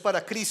lugar no es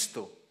para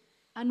Cristo,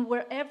 And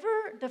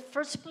wherever the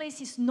first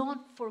place is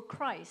not for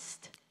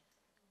Christ,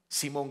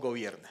 Simón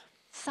gobierna.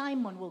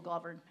 Simon will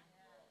govern.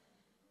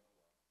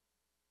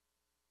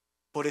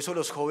 Por eso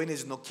los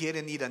jóvenes no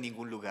quieren ir a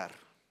ningún lugar.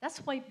 That's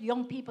why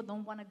young people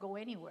don't want to go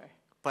anywhere.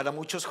 Para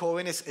muchos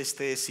jóvenes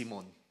este es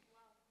Simón.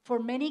 For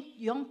many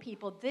young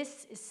people,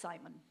 this is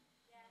Simon.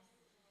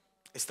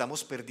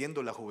 Estamos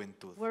perdiendo la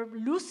juventud. We're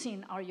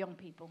losing our young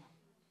people.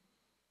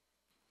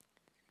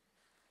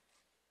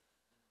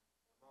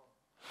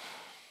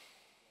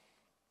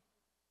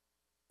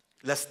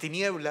 Las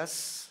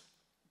tinieblas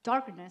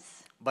Darkness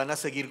van a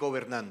seguir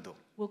gobernando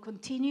will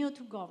continue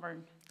to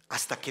govern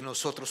hasta que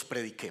nosotros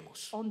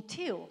prediquemos.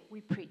 until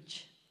we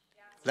preach.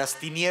 Las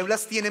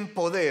tinieblas tienen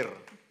poder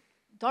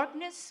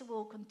Darkness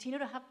will continue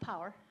to have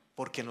power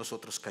porque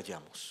nosotros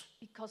callamos.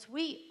 because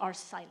we are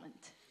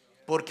silent.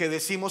 Porque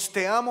decimos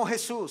te amo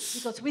Jesús,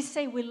 Because we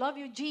say we love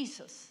you,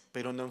 Jesus,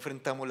 pero no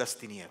enfrentamos las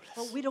tinieblas.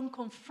 but we don't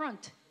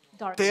confront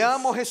darkness. Te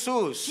amo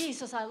Jesús,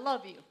 Jesus, I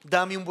love you.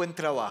 dame un buen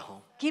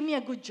trabajo. Give me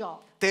a good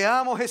job. Te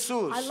amo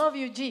Jesús, I love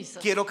you,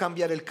 Jesus. quiero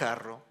cambiar el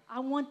carro. I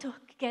want to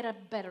get a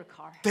better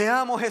car. Te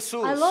amo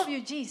Jesús, I love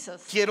you,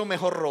 Jesus. quiero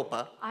mejor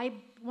ropa. I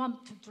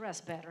want to dress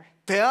better.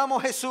 Te amo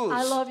Jesús,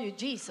 I love you,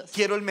 Jesus.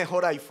 quiero el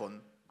mejor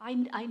iPhone.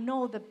 I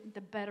know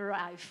the better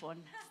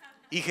iPhone.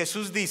 Y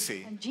Jesús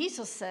dice, And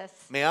Jesus says,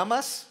 ¿me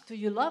amas? do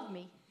you love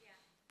me?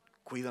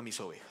 Cuida mis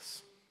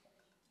ovejas.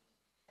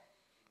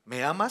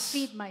 ¿Me amas?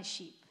 Feed my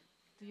sheep.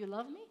 Do you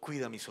love me?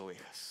 Cuida mis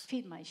ovejas.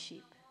 Feed my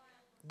sheep.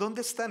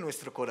 ¿Dónde está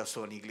nuestro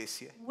corazón,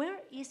 iglesia?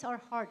 Where is our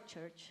heart,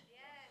 church?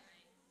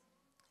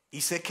 Y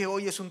sé que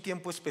hoy es un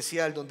tiempo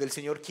especial donde el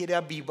Señor quiere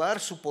avivar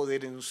su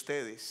poder en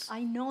ustedes.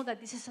 I know that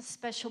this is a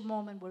special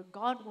moment where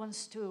God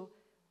wants to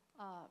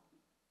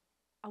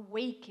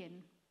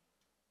awaken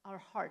our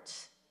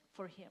hearts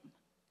for Him.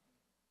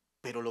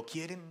 Pero ¿lo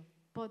quieren?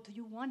 But do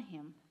you want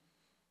Him?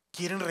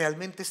 ¿Quieren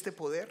realmente este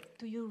poder?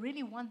 Do you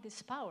really want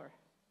this power?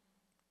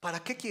 ¿Para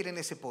qué quieren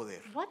ese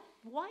poder?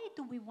 Why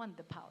do we want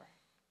the power?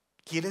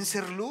 ¿Quieren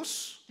ser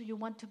luz? Do you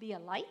want to be a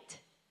light?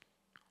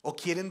 ¿O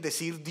quieren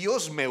decir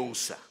Dios me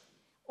usa?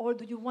 Or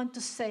do you want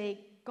to say,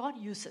 God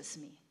uses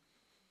me?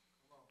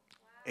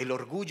 El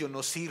orgullo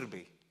no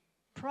sirve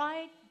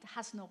Pride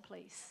has no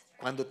place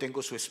cuando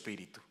tengo su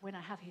espíritu. when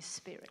I have His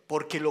Spirit.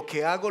 Porque lo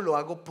que hago lo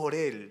hago por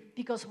Él.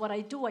 Because what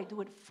I do it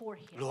for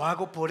Him. Lo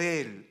hago por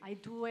Él. I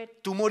do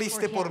it Tú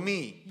moriste for por Him.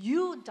 mí.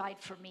 You died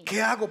for me.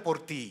 ¿Qué hago por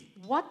ti?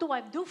 What do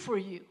I do for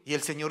you? Y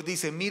el Señor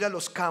dice, mira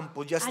los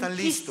campos, ya están And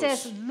He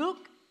says, listos.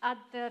 look at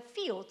the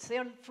fields.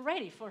 They're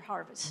ready for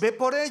harvest. Ve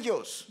por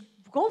ellos.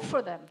 Go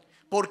for them.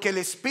 Porque el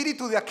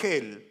espíritu de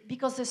aquel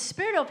Because the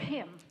Spirit of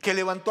Him que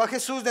levantó a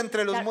Jesús de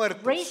entre los that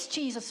muertos raised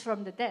Jesus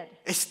from the dead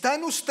está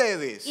en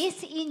ustedes.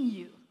 is in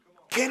you.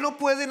 ¿Qué no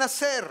pueden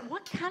hacer?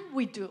 What can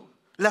we do?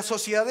 La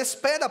sociedad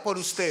espera por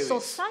ustedes.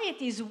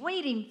 Society is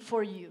waiting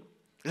for you.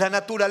 La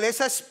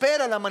naturaleza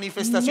espera la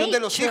manifestación de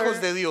los Nature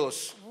hijos de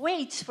Dios,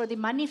 waits for the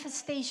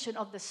manifestation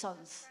of the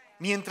sons,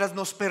 mientras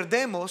nos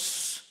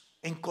perdemos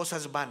en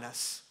cosas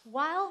vanas.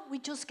 while we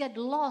just get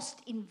lost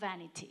in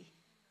vanity.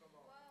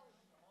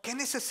 ¿Qué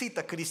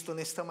necesita Cristo en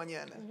esta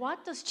mañana?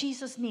 What does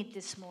Jesus need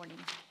this morning?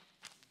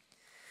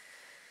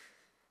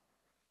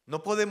 No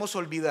podemos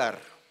olvidar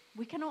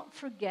We cannot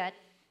forget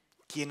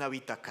quién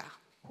habita acá,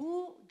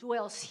 who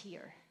dwells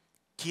here,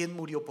 quién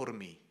murió por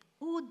mí,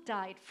 who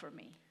died for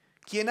me,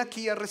 quién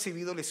aquí ha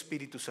recibido el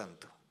Espíritu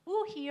Santo.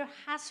 who here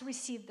has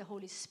received the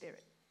Holy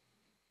Spirit.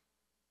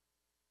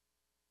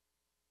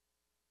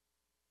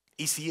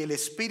 Y si el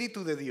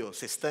Espíritu de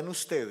Dios está en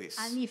ustedes,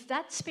 And if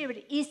that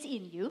Spirit is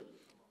in you,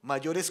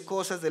 mayores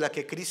cosas de las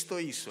que Cristo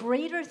hizo,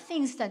 greater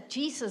things that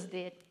Jesus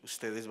did,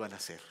 ustedes van a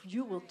hacer.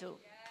 you will do.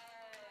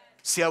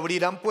 Se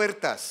abrirán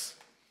puertas,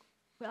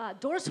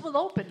 Doors will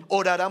open.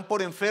 orarán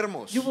por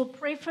enfermos, You will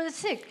pray for the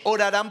sick.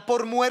 orarán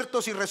por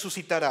muertos y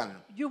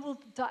resucitarán. You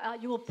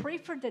will pray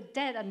for the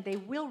dead and they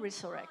will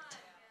resurrect.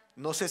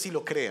 No sé si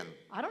lo crean.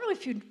 I don't know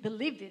if you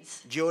believe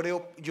this. Yo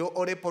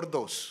oré por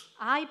 2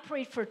 I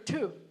prayed for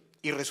 2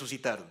 y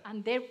resucitaron.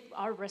 and they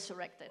are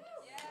resurrected.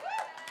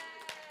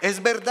 Es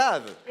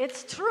verdad,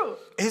 It's true.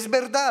 es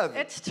verdad.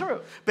 It's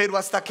true. Pero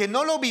hasta que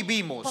no lo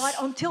vivimos, But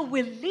until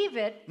we live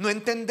it, no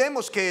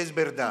entendemos que es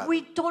verdad.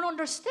 we don't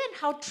understand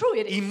how true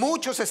it Y is.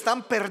 muchos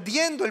están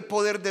perdiendo el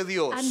poder de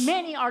Dios. And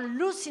many are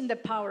losing the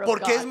power of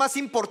Porque es God. más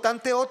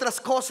importante otras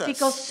cosas.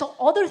 Because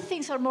other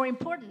things are more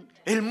important.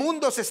 El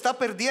mundo se está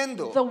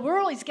perdiendo. The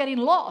world is getting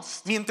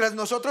lost. Mientras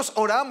nosotros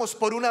oramos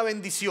por una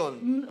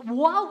bendición,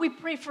 While we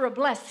pray for a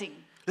blessing,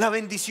 la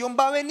bendición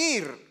va a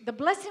venir the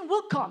blessing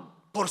will come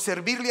por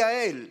servirle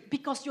a Él.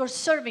 because you're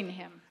serving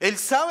Him. Él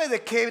sabe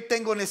de qué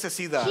tengo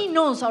necesidad. He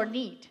knows our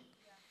need.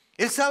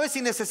 Él sabe si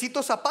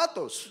necesito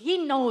zapatos. He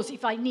knows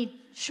if I need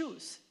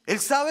shoes. Él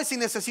sabe si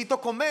necesito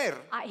comer.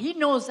 He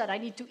knows that I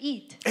need to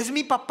eat. Es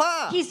mi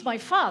papá. He's my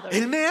father.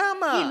 Él me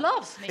ama. He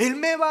loves me. Él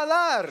me va a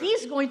dar.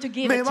 He's going to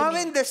give Me it va to a me.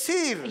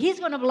 bendecir. He's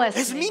going to bless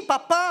Es me. mi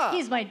papá.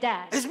 He's my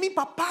dad. Es mi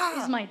papá.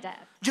 He's my dad.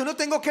 Yo no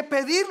tengo que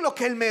pedir lo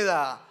que Él me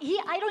da.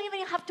 I don't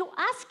even have to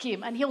ask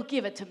him and he'll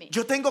give it to me.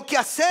 Yo tengo que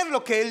hacer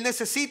lo que Él What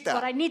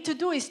necesita. I need to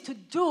do is to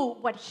do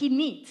what he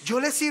needs. Yo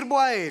le sirvo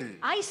a Él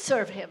I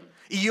serve him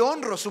y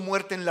honro su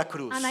muerte en la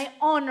cruz. and I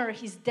honor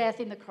his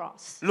death in the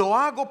cross. Lo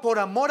hago por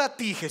amor a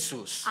ti,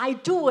 Jesús. I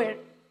do it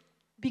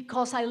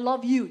because I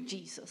love you,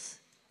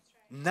 Jesus.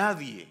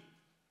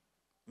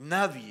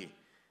 Nadie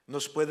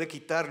nos puede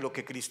quitar lo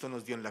que Cristo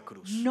nos dio en la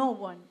cruz. No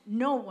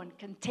one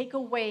can take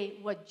away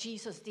what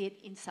Jesus did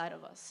inside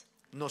of us.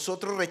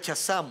 Nosotros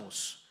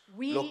rechazamos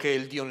lo que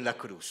Él dio en la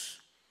cruz.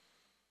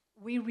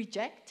 We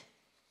reject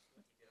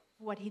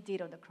what he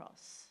did on the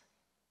cross.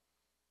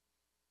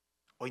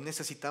 Hoy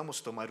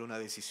necesitamos tomar una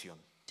decisión.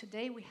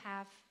 Today we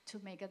have to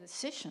make a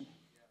decision.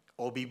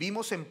 O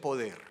vivimos en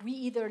poder We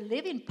either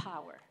live in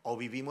power o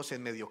vivimos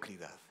en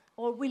mediocridad.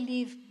 or we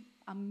live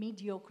a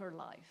mediocre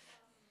life.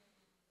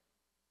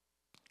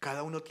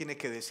 Cada uno tiene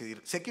que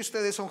decidir. Sé que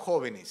ustedes son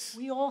jóvenes,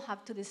 We all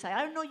have to decide.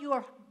 I know you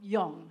are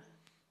young,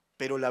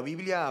 pero la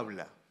Biblia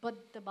habla.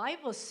 but the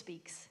Bible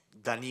speaks.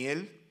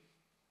 Daniel,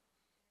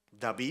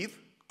 David,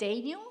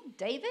 Daniel,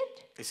 David,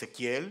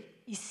 Ezequiel,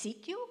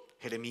 Ezekiel,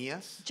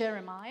 Jeremías,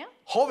 Jeremiah,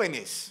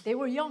 jóvenes they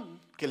were young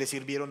que le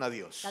sirvieron a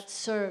Dios that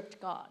served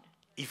God.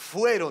 y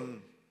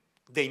fueron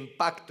de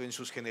impacto en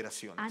sus And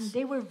generaciones.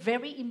 they were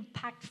very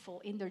impactful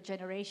in their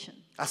generation.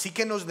 Así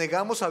que nos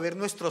negamos a ver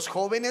nuestros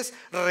jóvenes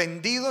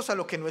rendidos a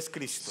lo que no es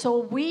Cristo. So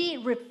we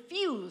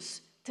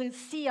refuse to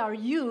see our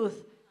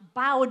youth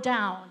bow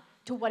down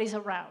to what is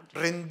around.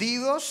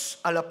 Rendidos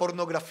a la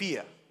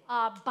pornografía,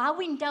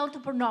 Bowing down to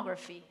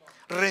pornography.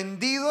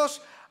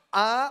 rendidos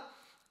a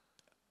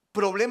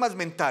problemas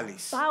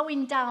mentales,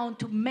 Bowing down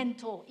to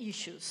mental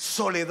issues.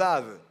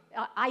 soledad,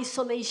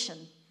 Isolation.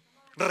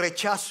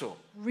 rechazo.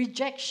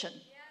 Rejection.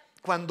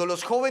 Cuando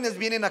los jóvenes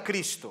vienen a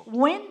Cristo,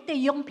 When the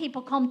young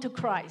people come to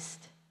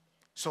Christ,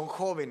 son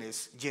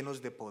jóvenes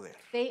llenos de poder.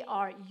 they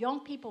are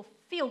young people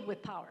filled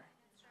with power.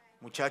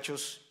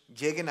 Muchachos,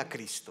 lleguen a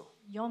Cristo.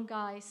 Young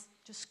guys,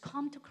 just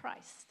come to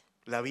Christ.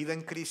 La vida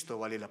en Cristo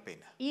vale la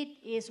pena. It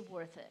is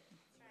worth it.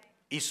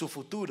 Y su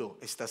futuro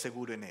está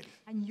seguro en Él.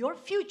 And your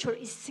future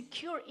is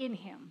secure in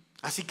Him.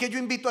 Así que yo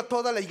invito a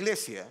toda la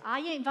iglesia.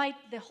 I invite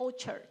the whole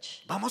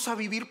church. Vamos a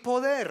vivir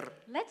poder.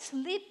 Let's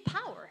live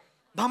power.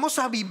 Vamos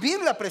a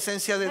vivir la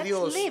presencia de Let's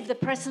Dios. live the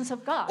presence of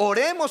God.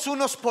 Oremos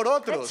unos por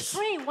Let's otros.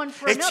 pray one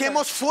for Echemos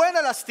another.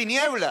 fuera las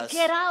tinieblas.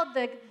 Get out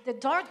the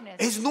darkness.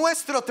 Es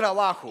nuestro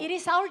trabajo. It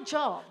is our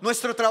job.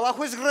 Nuestro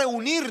trabajo es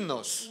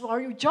reunirnos,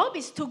 Our job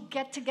is to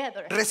get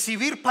together,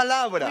 recibir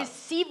palabra,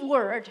 receive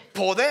word,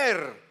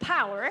 poder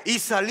power, y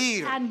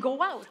salir, and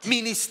go out.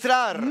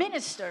 ministrar,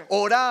 Minister,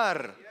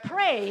 orar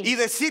pray, y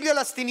decirle a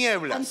las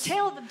tinieblas: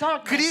 until the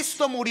darkness.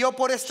 Cristo murió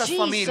por estas Jesus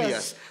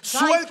familias.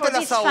 died for Suéltelas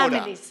these ahora.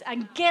 families,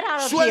 and get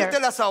out of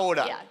Suéltelas here.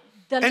 ahora. Yeah,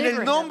 En deliver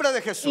el nombre them.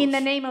 de Jesús. In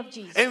the name of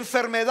Jesus.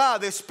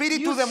 Enfermedad,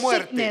 espíritu You de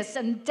muerte, sickness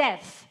and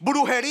death,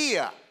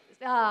 brujería,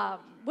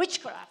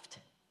 witchcraft,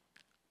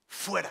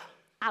 fuera.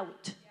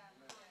 out.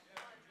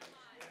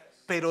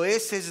 Pero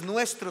ese es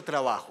nuestro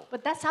trabajo.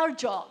 But that's our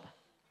job.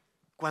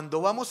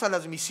 Cuando vamos a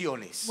las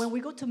misiones, When we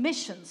go to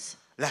missions,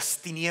 las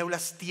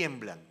tinieblas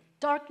tiemblan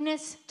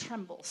darkness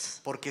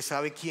trembles porque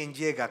sabe quién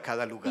llega a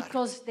cada lugar.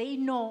 because they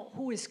know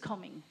who is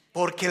coming.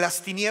 Porque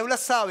las tinieblas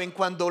saben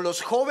cuando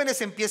los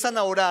jóvenes empiezan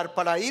a orar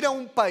para ir a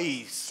un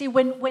país. See,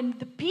 when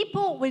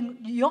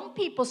young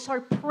people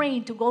start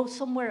praying to go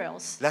somewhere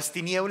else, Las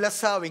tinieblas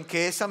saben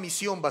que esa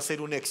misión va a ser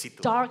un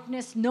éxito.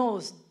 darkness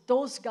knows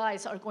those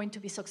guys are going to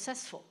be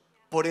successful.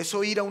 Por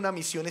eso ir a una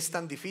misión es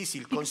tan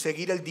difícil,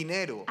 conseguir el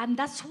dinero. And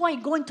that's why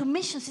going to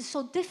missions is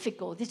so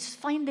difficult. It's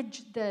find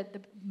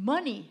the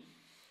money.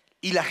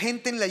 Y la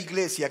gente en la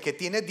iglesia que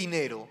tiene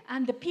dinero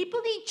And the people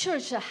in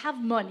church that have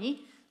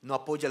money no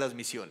apoya las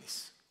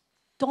misiones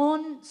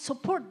don't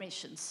support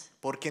missions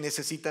porque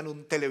necesitan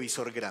un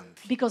televisor grande.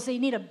 because they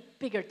need a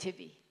bigger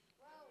TV.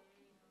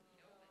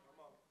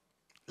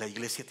 La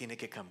iglesia tiene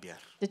que cambiar.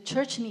 The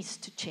church needs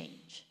to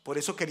change. Por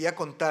eso quería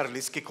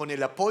contarles que con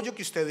el apoyo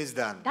que ustedes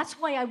dan That's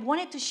why I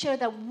wanted to share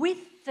that with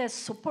the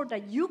support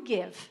that you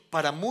give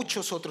para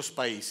muchos otros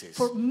países,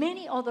 for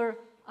many other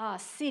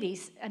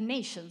cities and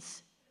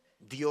nations,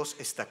 Dios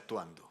está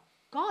actuando.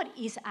 God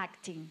is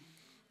acting.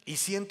 Y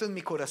siento en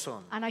mi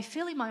corazón And I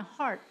feel in my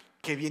heart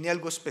que viene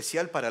algo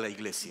especial para la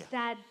iglesia,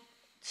 that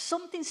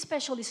something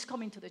special is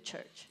coming to the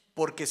church.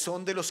 porque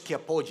son de los que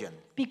apoyan.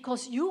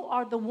 Because you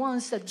are the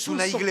ones that Es do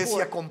una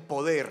iglesia support. con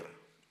poder,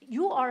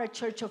 You are a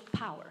church of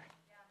power.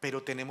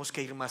 pero tenemos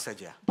que ir más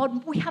allá.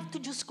 But we have to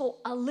just go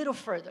a little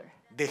further.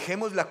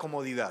 Dejemos la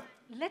comodidad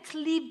Let's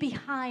leave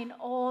behind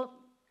all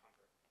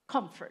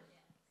comfort.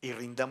 y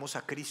rindamos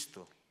a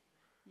Cristo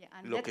Yeah,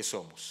 and lo que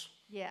somos.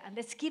 and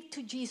let's give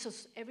to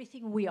Jesus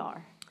everything we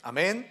are.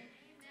 Amén.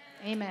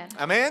 Amen.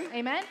 Amén.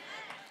 Amen.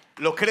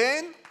 ¿Lo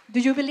creen? Do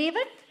you believe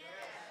it?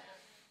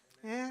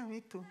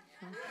 Me too.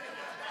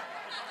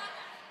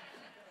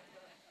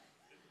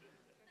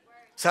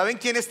 ¿Saben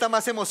quién está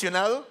más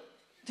emocionado?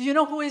 Do you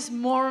know who is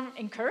more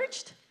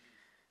encouraged?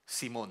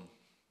 Simón.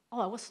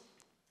 Oh, I was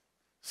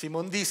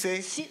Simón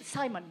dice,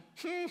 Simon.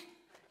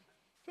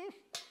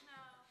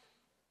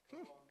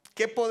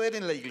 ¿qué poder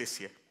en la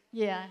iglesia?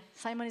 Yeah,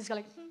 Simon is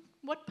like,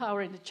 what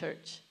power in the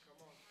church?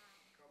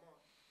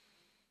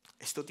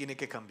 Esto tiene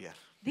que cambiar.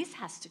 This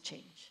has to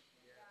change.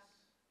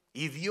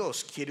 Y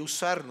Dios quiere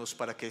usarnos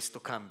para que esto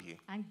cambie.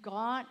 And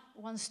God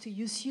wants to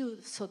use you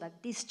so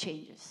that this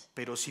changes.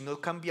 Pero si no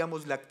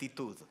cambiamos la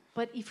actitud,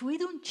 But if we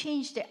don't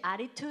change the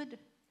attitude,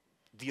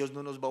 Dios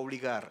no nos va a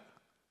obligar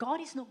God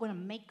is not going to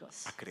make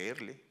us a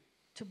creerle.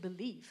 to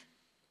believe.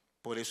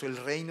 Por eso el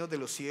reino de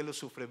los cielos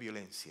sufre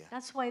violencia,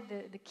 That's why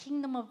the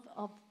kingdom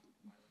of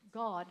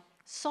God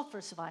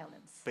suffers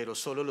violence. pero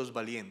solo los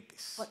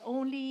valientes But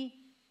only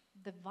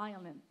the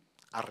violent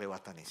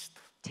arrebatan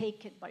esto.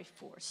 take it by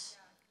force.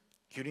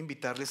 Quiero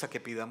invitarles a que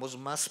pidamos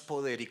más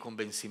poder y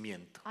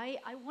convencimiento. I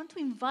want to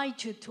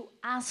invite you to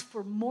ask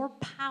for more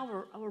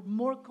power or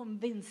more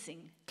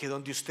convincing, Que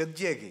donde usted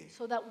llegue,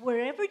 so that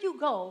wherever you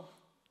go,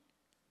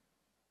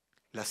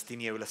 las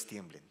tinieblas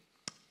tiemblen.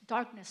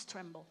 darkness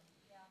tremble.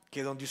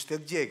 Que donde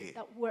usted llegue,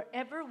 That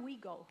wherever we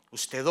go,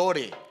 usted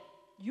ore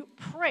you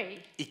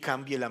pray y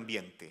cambie el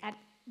ambiente. and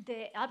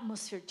the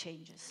atmosphere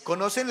changes.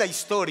 ¿Conocen la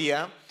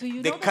historia Do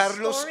you de know the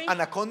Carlos story?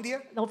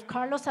 Anacondia? Of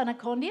Carlos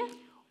Anacondia,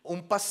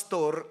 Un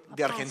pastor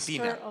de a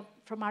Argentina. pastor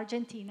from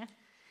Argentina.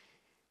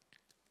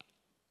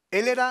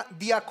 Él era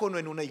diácono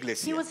en una He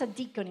iglesia was a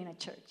deacon in a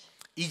church.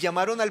 y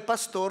llamaron al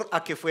pastor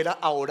a que fuera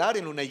a orar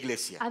en una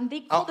iglesia, And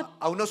they called the-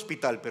 a un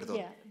hospital, perdón.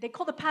 Yeah, they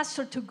called the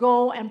pastor to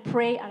go and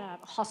pray at a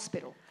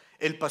hospital.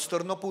 El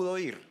pastor no pudo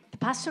ir, The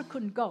pastor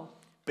couldn't go,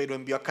 pero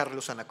envió a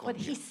Carlos but he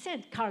Anacondia.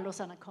 sent Carlos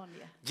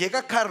Anacondia.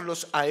 Llega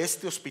Carlos a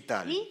este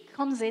hospital He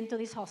comes into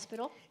this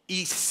hospital,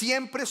 y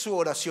siempre su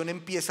oración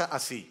empieza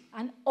así: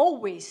 and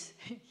always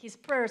his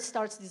prayer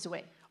starts this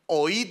way.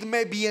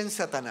 oídme bien,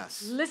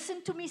 Satanás.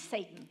 Listen to me,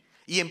 Satan.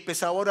 Y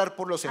empezaba a orar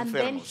por los And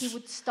then enfermos. he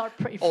would start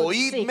praying for the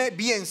Oídme sick.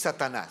 bien,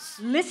 Satanás.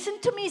 Listen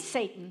to me,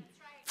 Satan.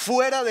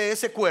 Fuera de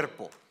ese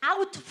cuerpo.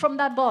 Out from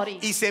that body.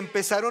 Y se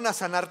empezaron a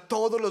sanar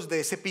todos los de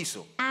ese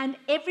piso. And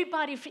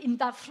everybody in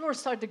that floor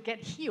started to get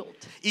healed.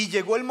 Y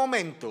llegó el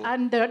momento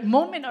And the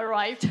moment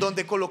arrived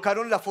donde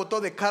colocaron la foto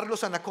de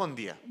Carlos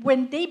Anacondia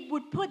when they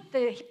would put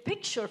the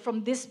picture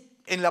from this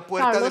en la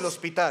puerta del Carlos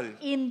hospital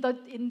in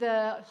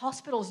the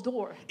hospital's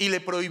door. y le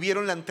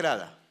prohibieron la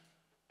entrada.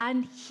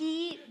 And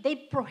they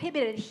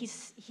prohibited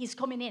his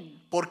coming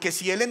in. Porque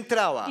si él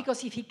entraba,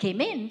 Because if he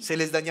came in, se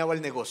les dañaba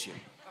el negocio.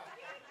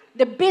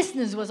 the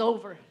business was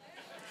over.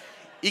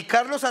 Y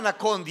Carlos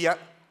Anacondia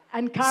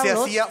And se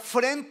Carlos hacía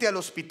frente al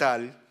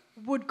hospital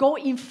would go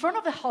in front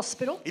of the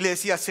hospital y le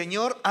decía: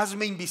 Señor,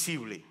 hazme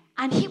invisible.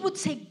 and he would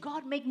say,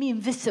 God, make me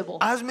invisible.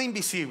 Hazme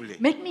invisible.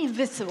 Make me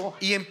invisible.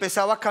 Y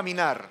empezaba a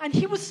caminar. And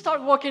he would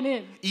start walking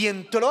in. Y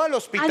entró al And he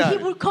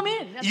hospital would come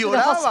in y to the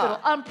hospital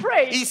oraba. and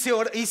pray. Y se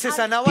And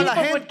sanaba la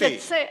people would gente.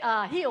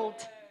 get healed.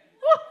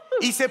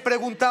 Y se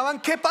preguntaban: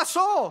 ¿qué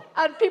pasó?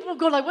 And people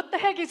go like, what the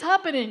heck is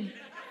happening?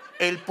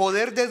 El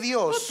poder de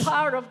Dios The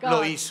power of God.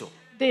 lo hizo.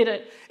 did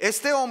it.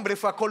 Este hombre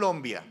fue a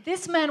Colombia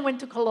This man went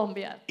to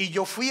Colombia, y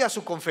yo fui a su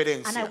and I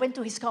conferencia went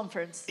to his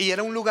conference. y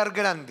era un lugar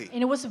grande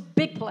And it was a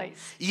big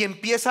place. y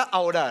empieza a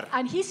orar.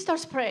 And he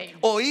starts praying.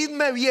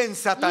 Oídme bien,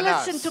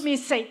 Satanás. Listen to me,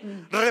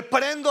 Satan.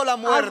 Reprendo la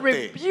muerte.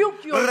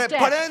 rebuke your death.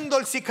 Reprendo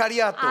el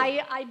sicariato.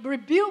 I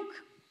rebuke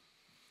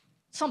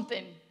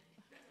something.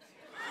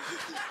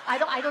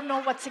 I don't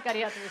know what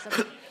sicariato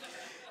is.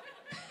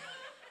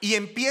 Y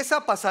empieza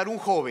a pasar un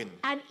joven.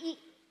 And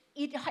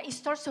it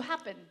starts to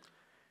happen.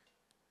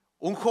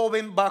 Un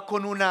joven va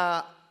con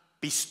una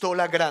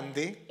pistola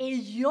grande A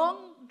young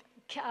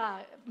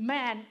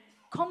man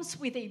comes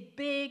with a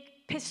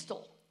big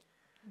pistol,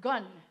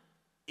 gun,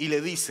 y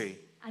le dice,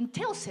 and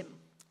tells him,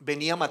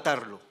 venía a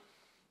matarlo.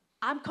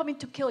 I'm coming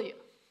to kill you.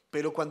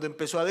 Pero cuando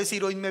empezó a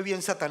decir, oídme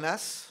bien,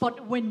 Satanás,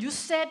 But when you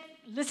said,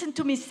 listen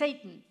to me,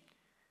 Satan,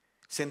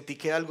 sentí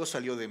que algo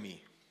salió de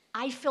mí.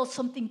 I felt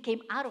something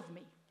came out of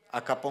me.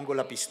 Acá pongo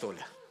la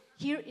pistola.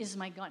 Here is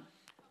my gun.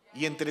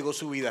 Y entregó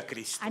su vida a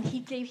Cristo. And he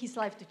gave his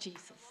life to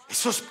Jesus.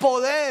 Eso es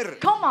poder.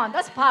 Come on,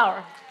 that's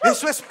power.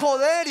 Eso es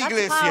poder, That's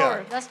iglesia.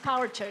 power. That's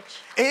power, church.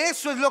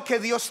 Eso es lo que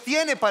Dios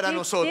tiene para This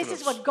nosotros.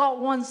 is what God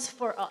wants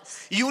for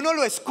us. Y uno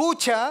lo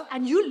escucha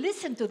And you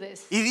listen to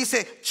this, y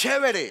dice,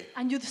 chévere,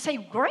 and you say,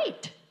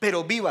 great,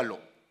 pero vívalo.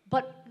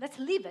 but let's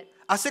leave it.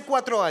 Hace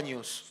 4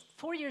 años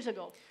 4 years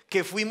ago,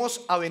 que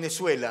fuimos a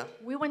Venezuela,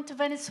 we went to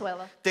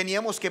Venezuela,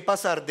 teníamos que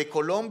pasar de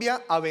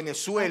Colombia a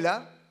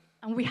Venezuela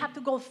and we had to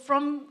go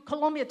from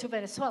Colombia to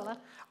Venezuela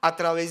a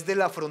través de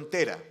la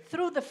frontera.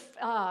 through the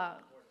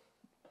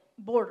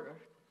border.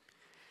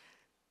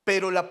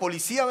 Pero la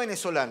policía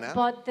venezolana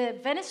But the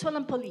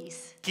Venezuelan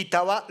police,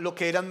 quitaba lo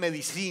que eran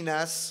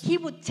medicinas, he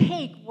would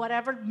take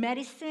whatever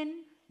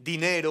medicine,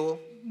 dinero,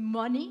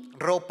 money,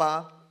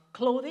 ropa,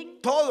 clothing,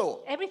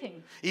 todo.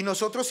 everything. Y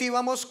nosotros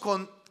íbamos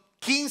con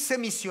 15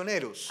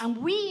 misioneros. And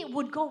we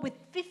would go with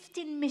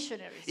 15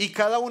 missionaries. Y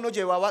cada uno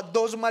llevaba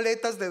 2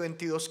 maletas de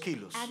 22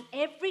 kilos. And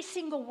every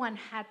single one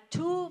had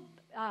 2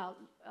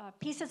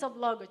 pieces of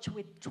luggage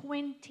with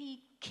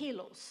 20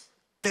 kilos.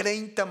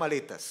 30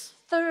 maletas.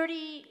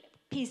 30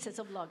 pieces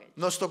of luggage.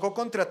 Nos tocó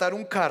contratar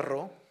un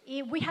carro,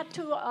 We had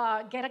to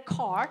get a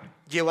car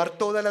llevar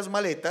todas las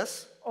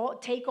maletas, or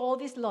take all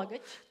this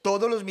luggage.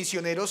 todos los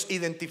misioneros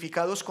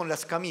identificados con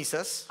las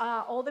camisas,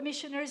 All the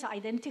missionaries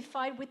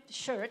identified with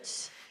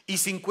shirts. y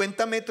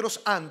 50 metros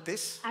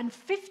antes And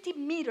 50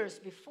 meters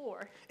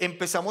before,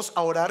 empezamos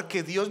a orar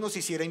que Dios nos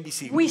hiciera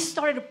invisibles. we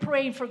started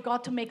praying for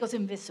God to make us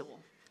invisible.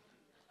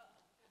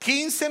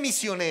 15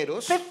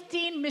 misioneros,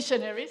 15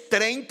 missionaries,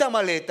 30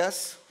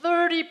 maletas,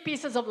 30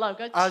 pieces of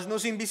luggage,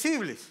 haznos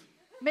invisibles.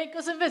 make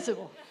us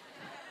invisible.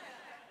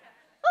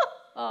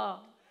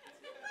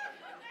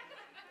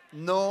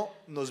 No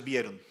nos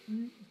vieron.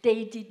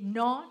 They did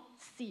not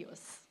see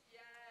us.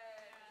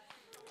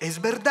 Es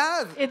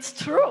verdad, It's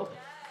true.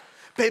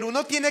 pero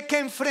uno tiene que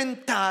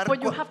enfrentar.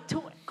 But you have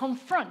to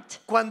confront.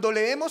 Cuando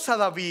leemos a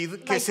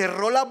David que Like-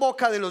 cerró la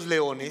boca de los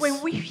leones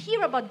When we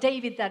hear about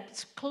David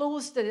that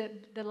closed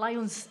the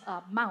lion's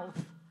mouth,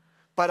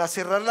 para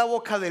cerrar la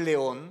boca del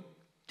león,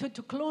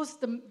 to close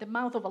the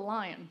mouth of a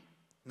lion,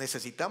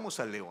 necesitamos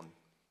al león.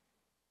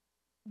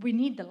 we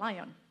need the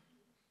lion.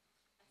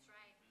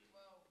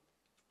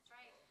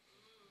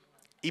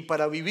 Y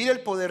para vivir el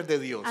poder de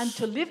Dios, And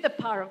to live the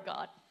power of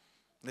God,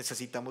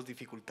 necesitamos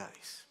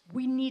dificultades.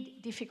 we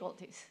need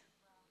difficulties.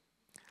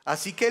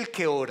 Así que el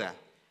que ora,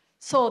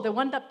 So the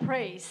one that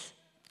prays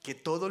que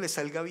todo le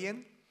salga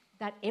bien,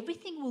 that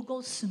everything will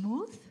go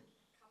smooth.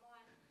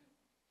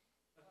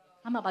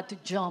 I'm about to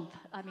jump.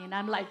 I mean,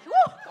 I'm like,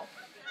 woo!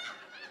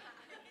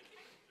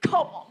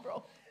 Come on,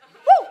 bro.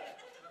 Woo!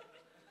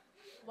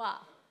 Wow,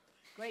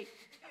 great.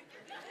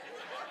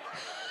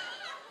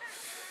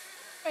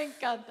 Me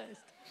encanta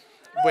esto.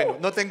 bueno,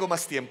 no tengo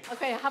más tiempo,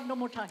 Okay, I have no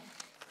more time.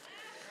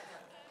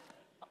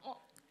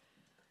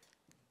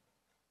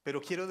 pero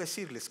quiero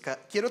decirles,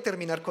 quiero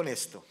terminar con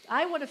esto.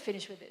 I want to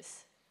finish with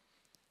this.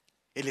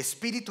 El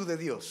Espíritu de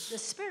Dios The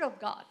Spirit of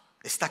God,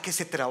 está que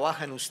se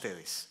trabaja en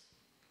ustedes.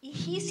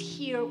 He's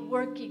here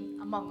working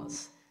among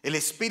us. El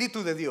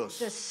Espíritu de Dios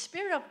The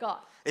Spirit of God,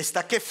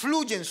 está que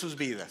fluye en sus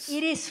vidas.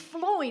 it is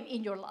flowing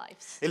in your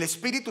lives. El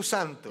Espíritu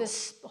Santo The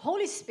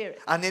Holy Spirit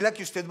anhela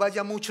que usted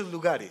vaya a muchos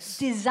lugares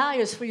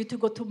desires for you to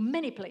go to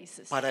many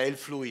places para Él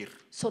fluir.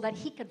 so that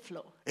He can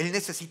flow. Él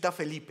necesita a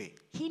Felipe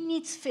He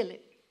needs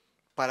Philip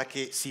para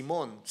que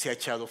Simón sea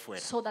echado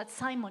fuera. so that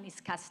Simon is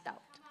cast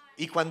out.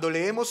 Y cuando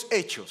leemos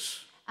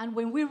Hechos, And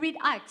when we read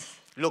Acts,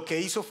 lo que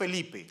hizo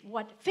Felipe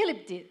what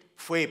Philip did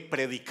fue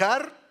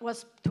predicar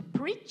was to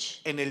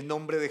preach en el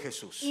nombre de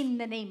Jesús. in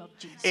the name of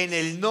Jesus. En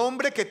el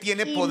nombre que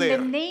tiene In the poder.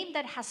 name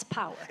that has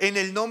power. En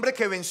el nombre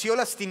que venció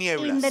las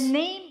tinieblas. In the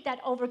name that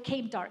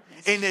overcame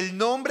darkness. En el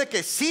nombre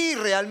que sí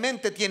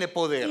realmente tiene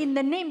poder. In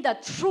the name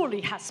that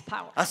truly has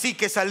power. Así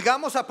que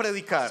salgamos a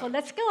predicar, So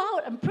let's go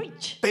out and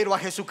preach. pero a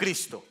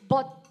Jesucristo,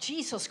 But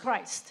Jesus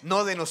Christ,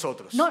 no de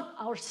nosotros. not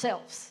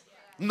ourselves,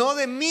 No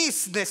de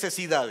mis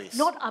necesidades,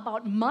 not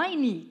about my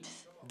needs,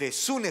 de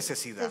su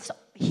necesidad. it's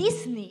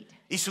His need.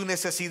 Y su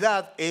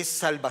necesidad es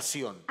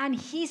salvación. And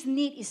his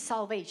need is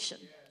salvation.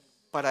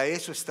 Para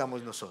eso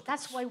estamos nosotros.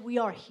 That's why we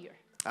are here.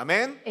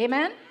 Amén.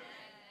 Amen?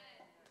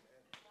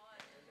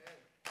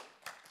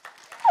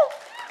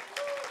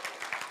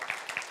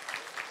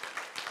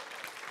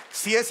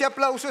 Si ese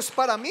aplauso es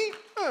para mí,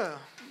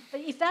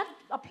 But if that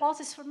applause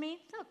is for me,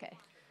 okay.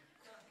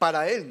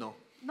 para él no.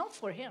 Not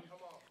for him.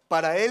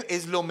 Para él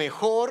es lo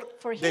mejor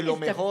For de him lo is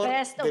the mejor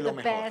best de of lo the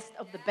mejor. best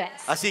of the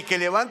best. Así que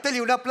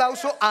levántele un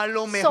aplauso a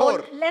lo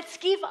mejor, So let's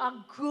give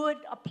a good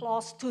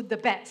applause to the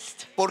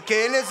best. porque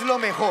él es lo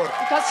mejor.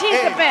 Because he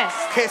is Él, the best.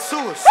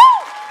 Jesús,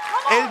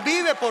 Come él on.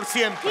 vive por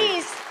siempre. He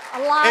is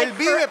alive Él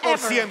vive por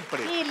forever.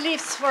 siempre. He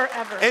lives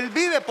forever. Él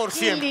vive por He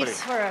siempre.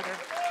 lives forever.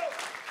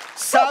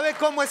 ¿Sabe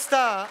cómo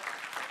está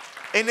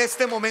en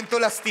este momento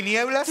las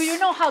tinieblas? Do you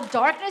know how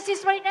darkness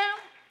is right now?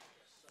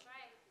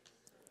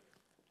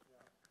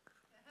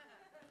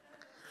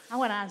 I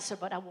want to answer,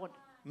 but I won't.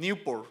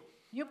 Newport,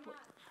 Newport.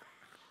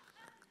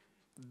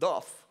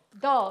 Dove.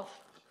 Dove.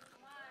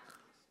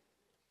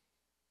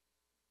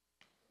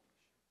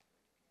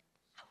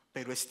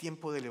 Pero es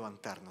tiempo de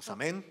levantarnos,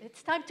 amén.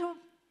 It's time to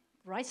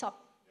rise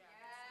up.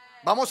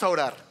 Vamos a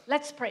orar,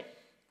 Let's pray.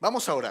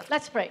 vamos a orar.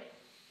 Let's pray.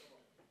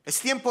 Es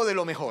tiempo de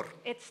lo mejor.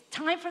 It's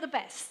time for the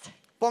best.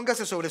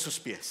 Póngase sobre sus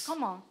pies.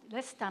 Come on,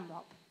 let's stand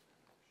up.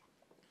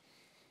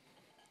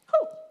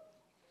 Whew.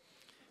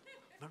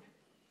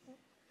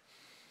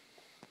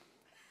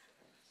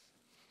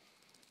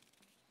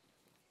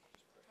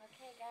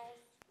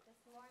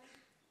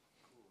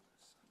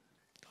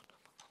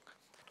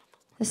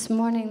 This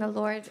morning, the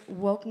Lord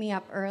woke me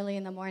up early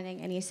in the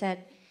morning and he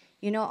said,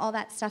 you know, all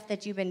that stuff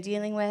that you've been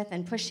dealing with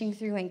and pushing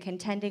through and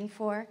contending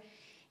for?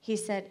 He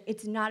said,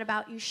 it's not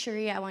about you,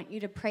 Shuri. I want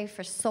you to pray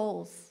for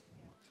souls.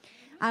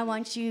 I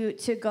want you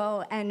to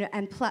go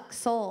and pluck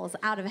souls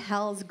out of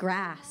hell's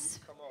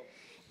grasp.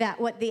 That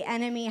what the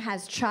enemy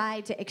has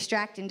tried to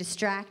extract and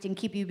distract and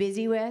keep you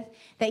busy with,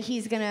 that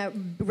he's going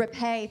to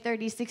repay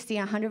 30, 60,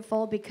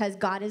 100-fold, because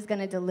God is going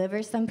to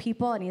deliver some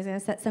people and he's going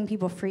to set some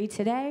people free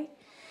today.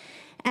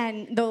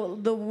 And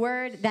the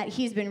word that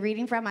he's been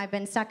reading from, I've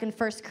been stuck in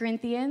 1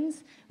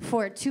 Corinthians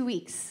for 2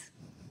 weeks,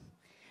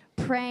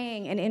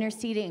 praying and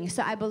interceding.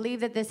 So I believe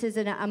that this is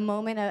a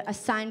moment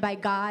assigned by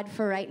God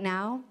for right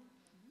now.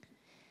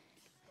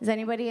 Does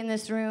anybody in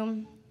this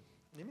room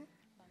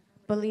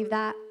believe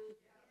that?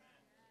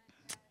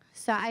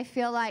 So I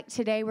feel like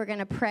today we're going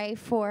to pray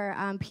for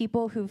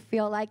people who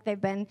feel like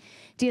they've been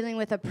dealing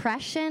with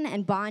oppression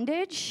and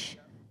bondage.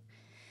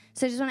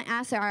 So I just want to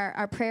ask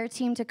our prayer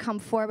team to come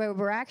forward.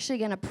 We're actually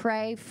going to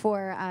pray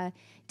for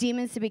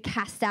demons to be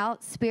cast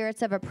out,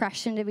 spirits of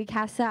oppression to be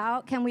cast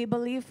out. Can we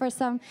believe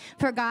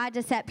for God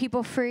to set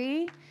people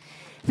free?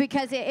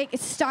 Because it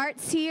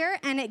starts here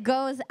and it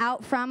goes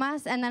out from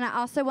us. And then I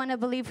also want to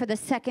believe for the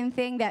second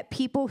thing, that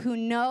people who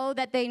know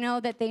that they know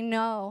that they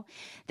know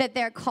that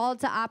they're called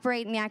to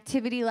operate in the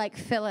activity like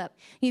Philip.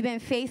 You've been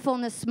faithful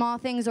in the small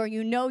things, or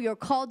you know you're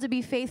called to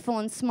be faithful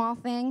in small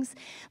things,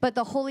 but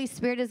the Holy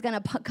Spirit is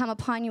going to come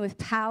upon you with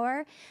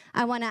power.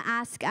 I want to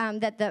ask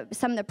that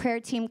some of the prayer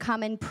team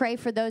come and pray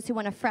for those who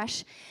want a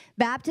fresh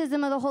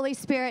baptism of the Holy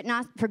Spirit,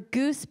 not for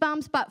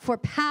goosebumps, but for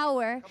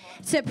power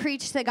to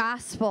preach the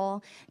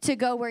gospel, to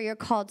go where you're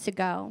called to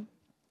go.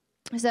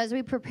 So as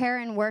we prepare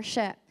and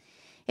worship,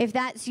 if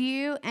that's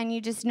you and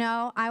you just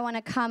know, I want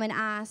to come and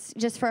ask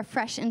just for a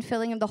fresh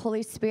infilling of the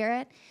Holy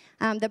Spirit,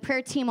 the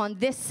prayer team on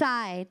this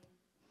side,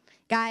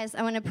 guys,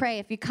 I want to pray.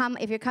 If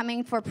you're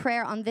coming for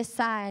prayer on this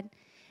side,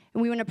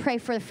 we want to pray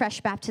for the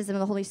fresh baptism of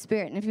the Holy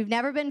Spirit. And if you've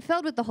never been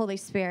filled with the Holy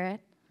Spirit,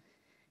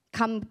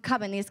 come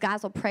and these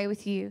guys will pray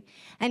with you.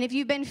 And if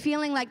you've been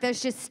feeling like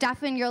there's just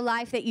stuff in your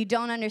life that you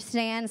don't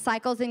understand,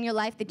 cycles in your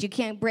life that you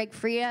can't break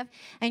free of,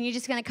 and you're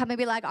just going to come and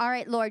be like, all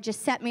right, Lord,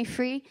 just set me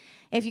free.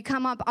 If you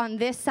come up on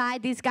this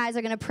side, these guys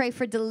are going to pray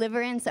for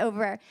deliverance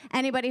over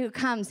anybody who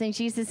comes in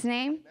Jesus'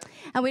 name.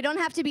 And we don't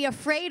have to be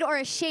afraid or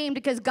ashamed,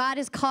 because God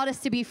has called us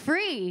to be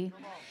free.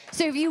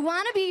 So if you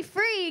want to be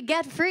free,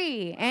 get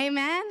free.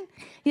 Amen?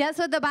 That's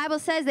what the Bible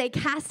says. They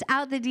cast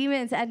out the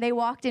demons and they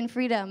walked in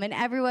freedom, and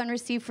everyone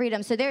received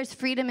freedom. So there's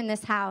freedom in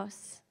this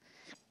house.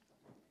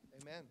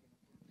 Amen.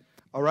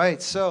 All right,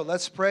 so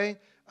let's pray.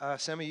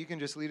 Sammy, you can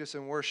just lead us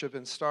in worship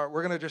and start.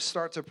 We're going to just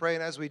start to pray,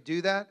 and as we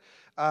do that,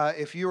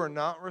 if you are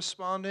not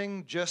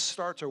responding, just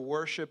start to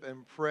worship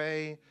and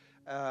pray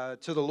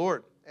to the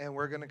Lord, and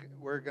we're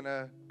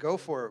gonna go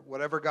for it,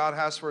 whatever God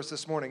has for us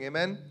this morning.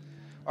 Amen.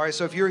 All right,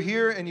 so if you're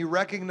here and you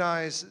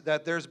recognize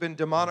that there's been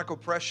demonic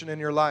oppression in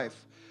your life,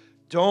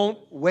 don't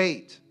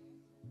wait.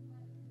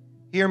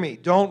 Hear me,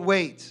 don't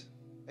wait.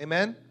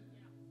 Amen?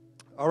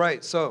 All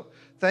right, so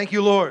thank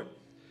you, Lord.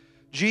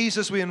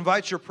 Jesus, we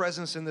invite your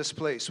presence in this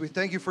place. We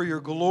thank you for your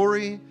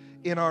glory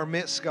in our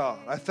midst, God.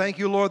 I thank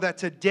you, Lord, that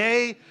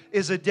today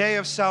is a day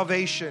of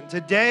salvation.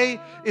 Today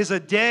is a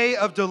day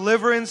of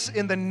deliverance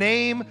in the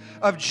name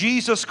of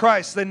Jesus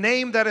Christ, the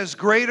name that is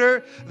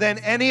greater than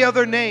any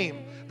other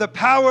name, the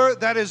power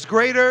that is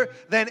greater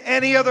than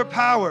any other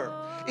power.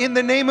 In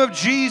the name of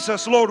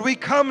Jesus, Lord, we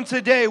come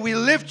today. We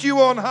lift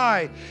you on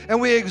high and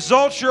we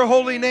exalt your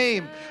holy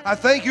name. I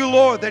thank you,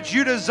 Lord, that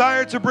you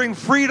desire to bring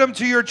freedom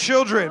to your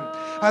children.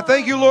 I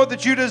thank you, Lord,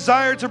 that you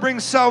desire to bring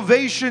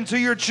salvation to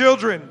your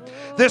children.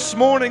 This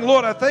morning,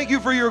 Lord, I thank you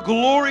for your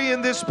glory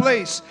in this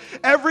place.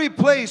 Every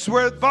place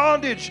where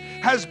bondage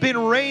has been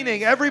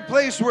reigning, every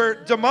place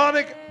where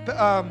demonic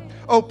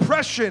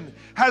oppression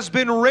has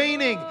been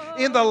reigning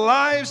in the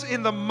lives,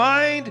 in the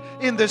mind,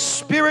 in the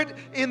spirit,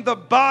 in the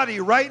body,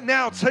 right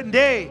now,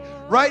 today,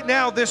 right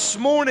now, this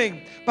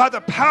morning, by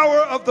the power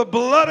of the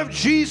blood of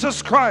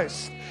Jesus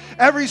Christ,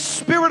 every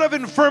spirit of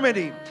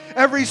infirmity,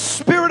 every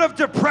spirit of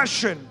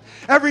depression,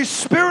 every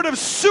spirit of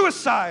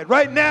suicide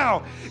right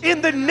now,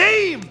 in the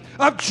name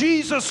of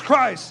Jesus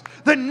Christ,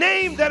 the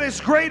name that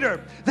is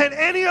greater than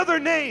any other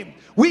name,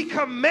 we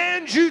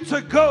command you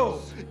to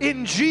go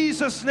in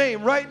Jesus'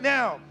 name right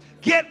now.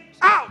 Get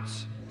out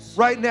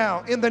right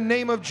now in the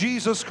name of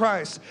Jesus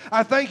Christ.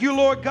 I thank you,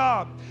 Lord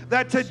God,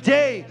 that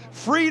today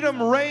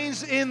freedom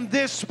reigns in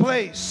this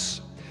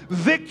place.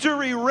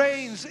 Victory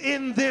reigns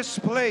in this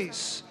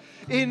place.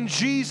 In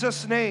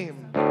Jesus'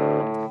 name.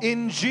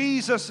 In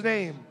Jesus'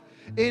 name.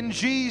 In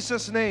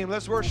Jesus' name.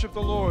 Let's worship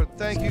the Lord.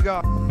 Thank you,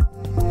 God.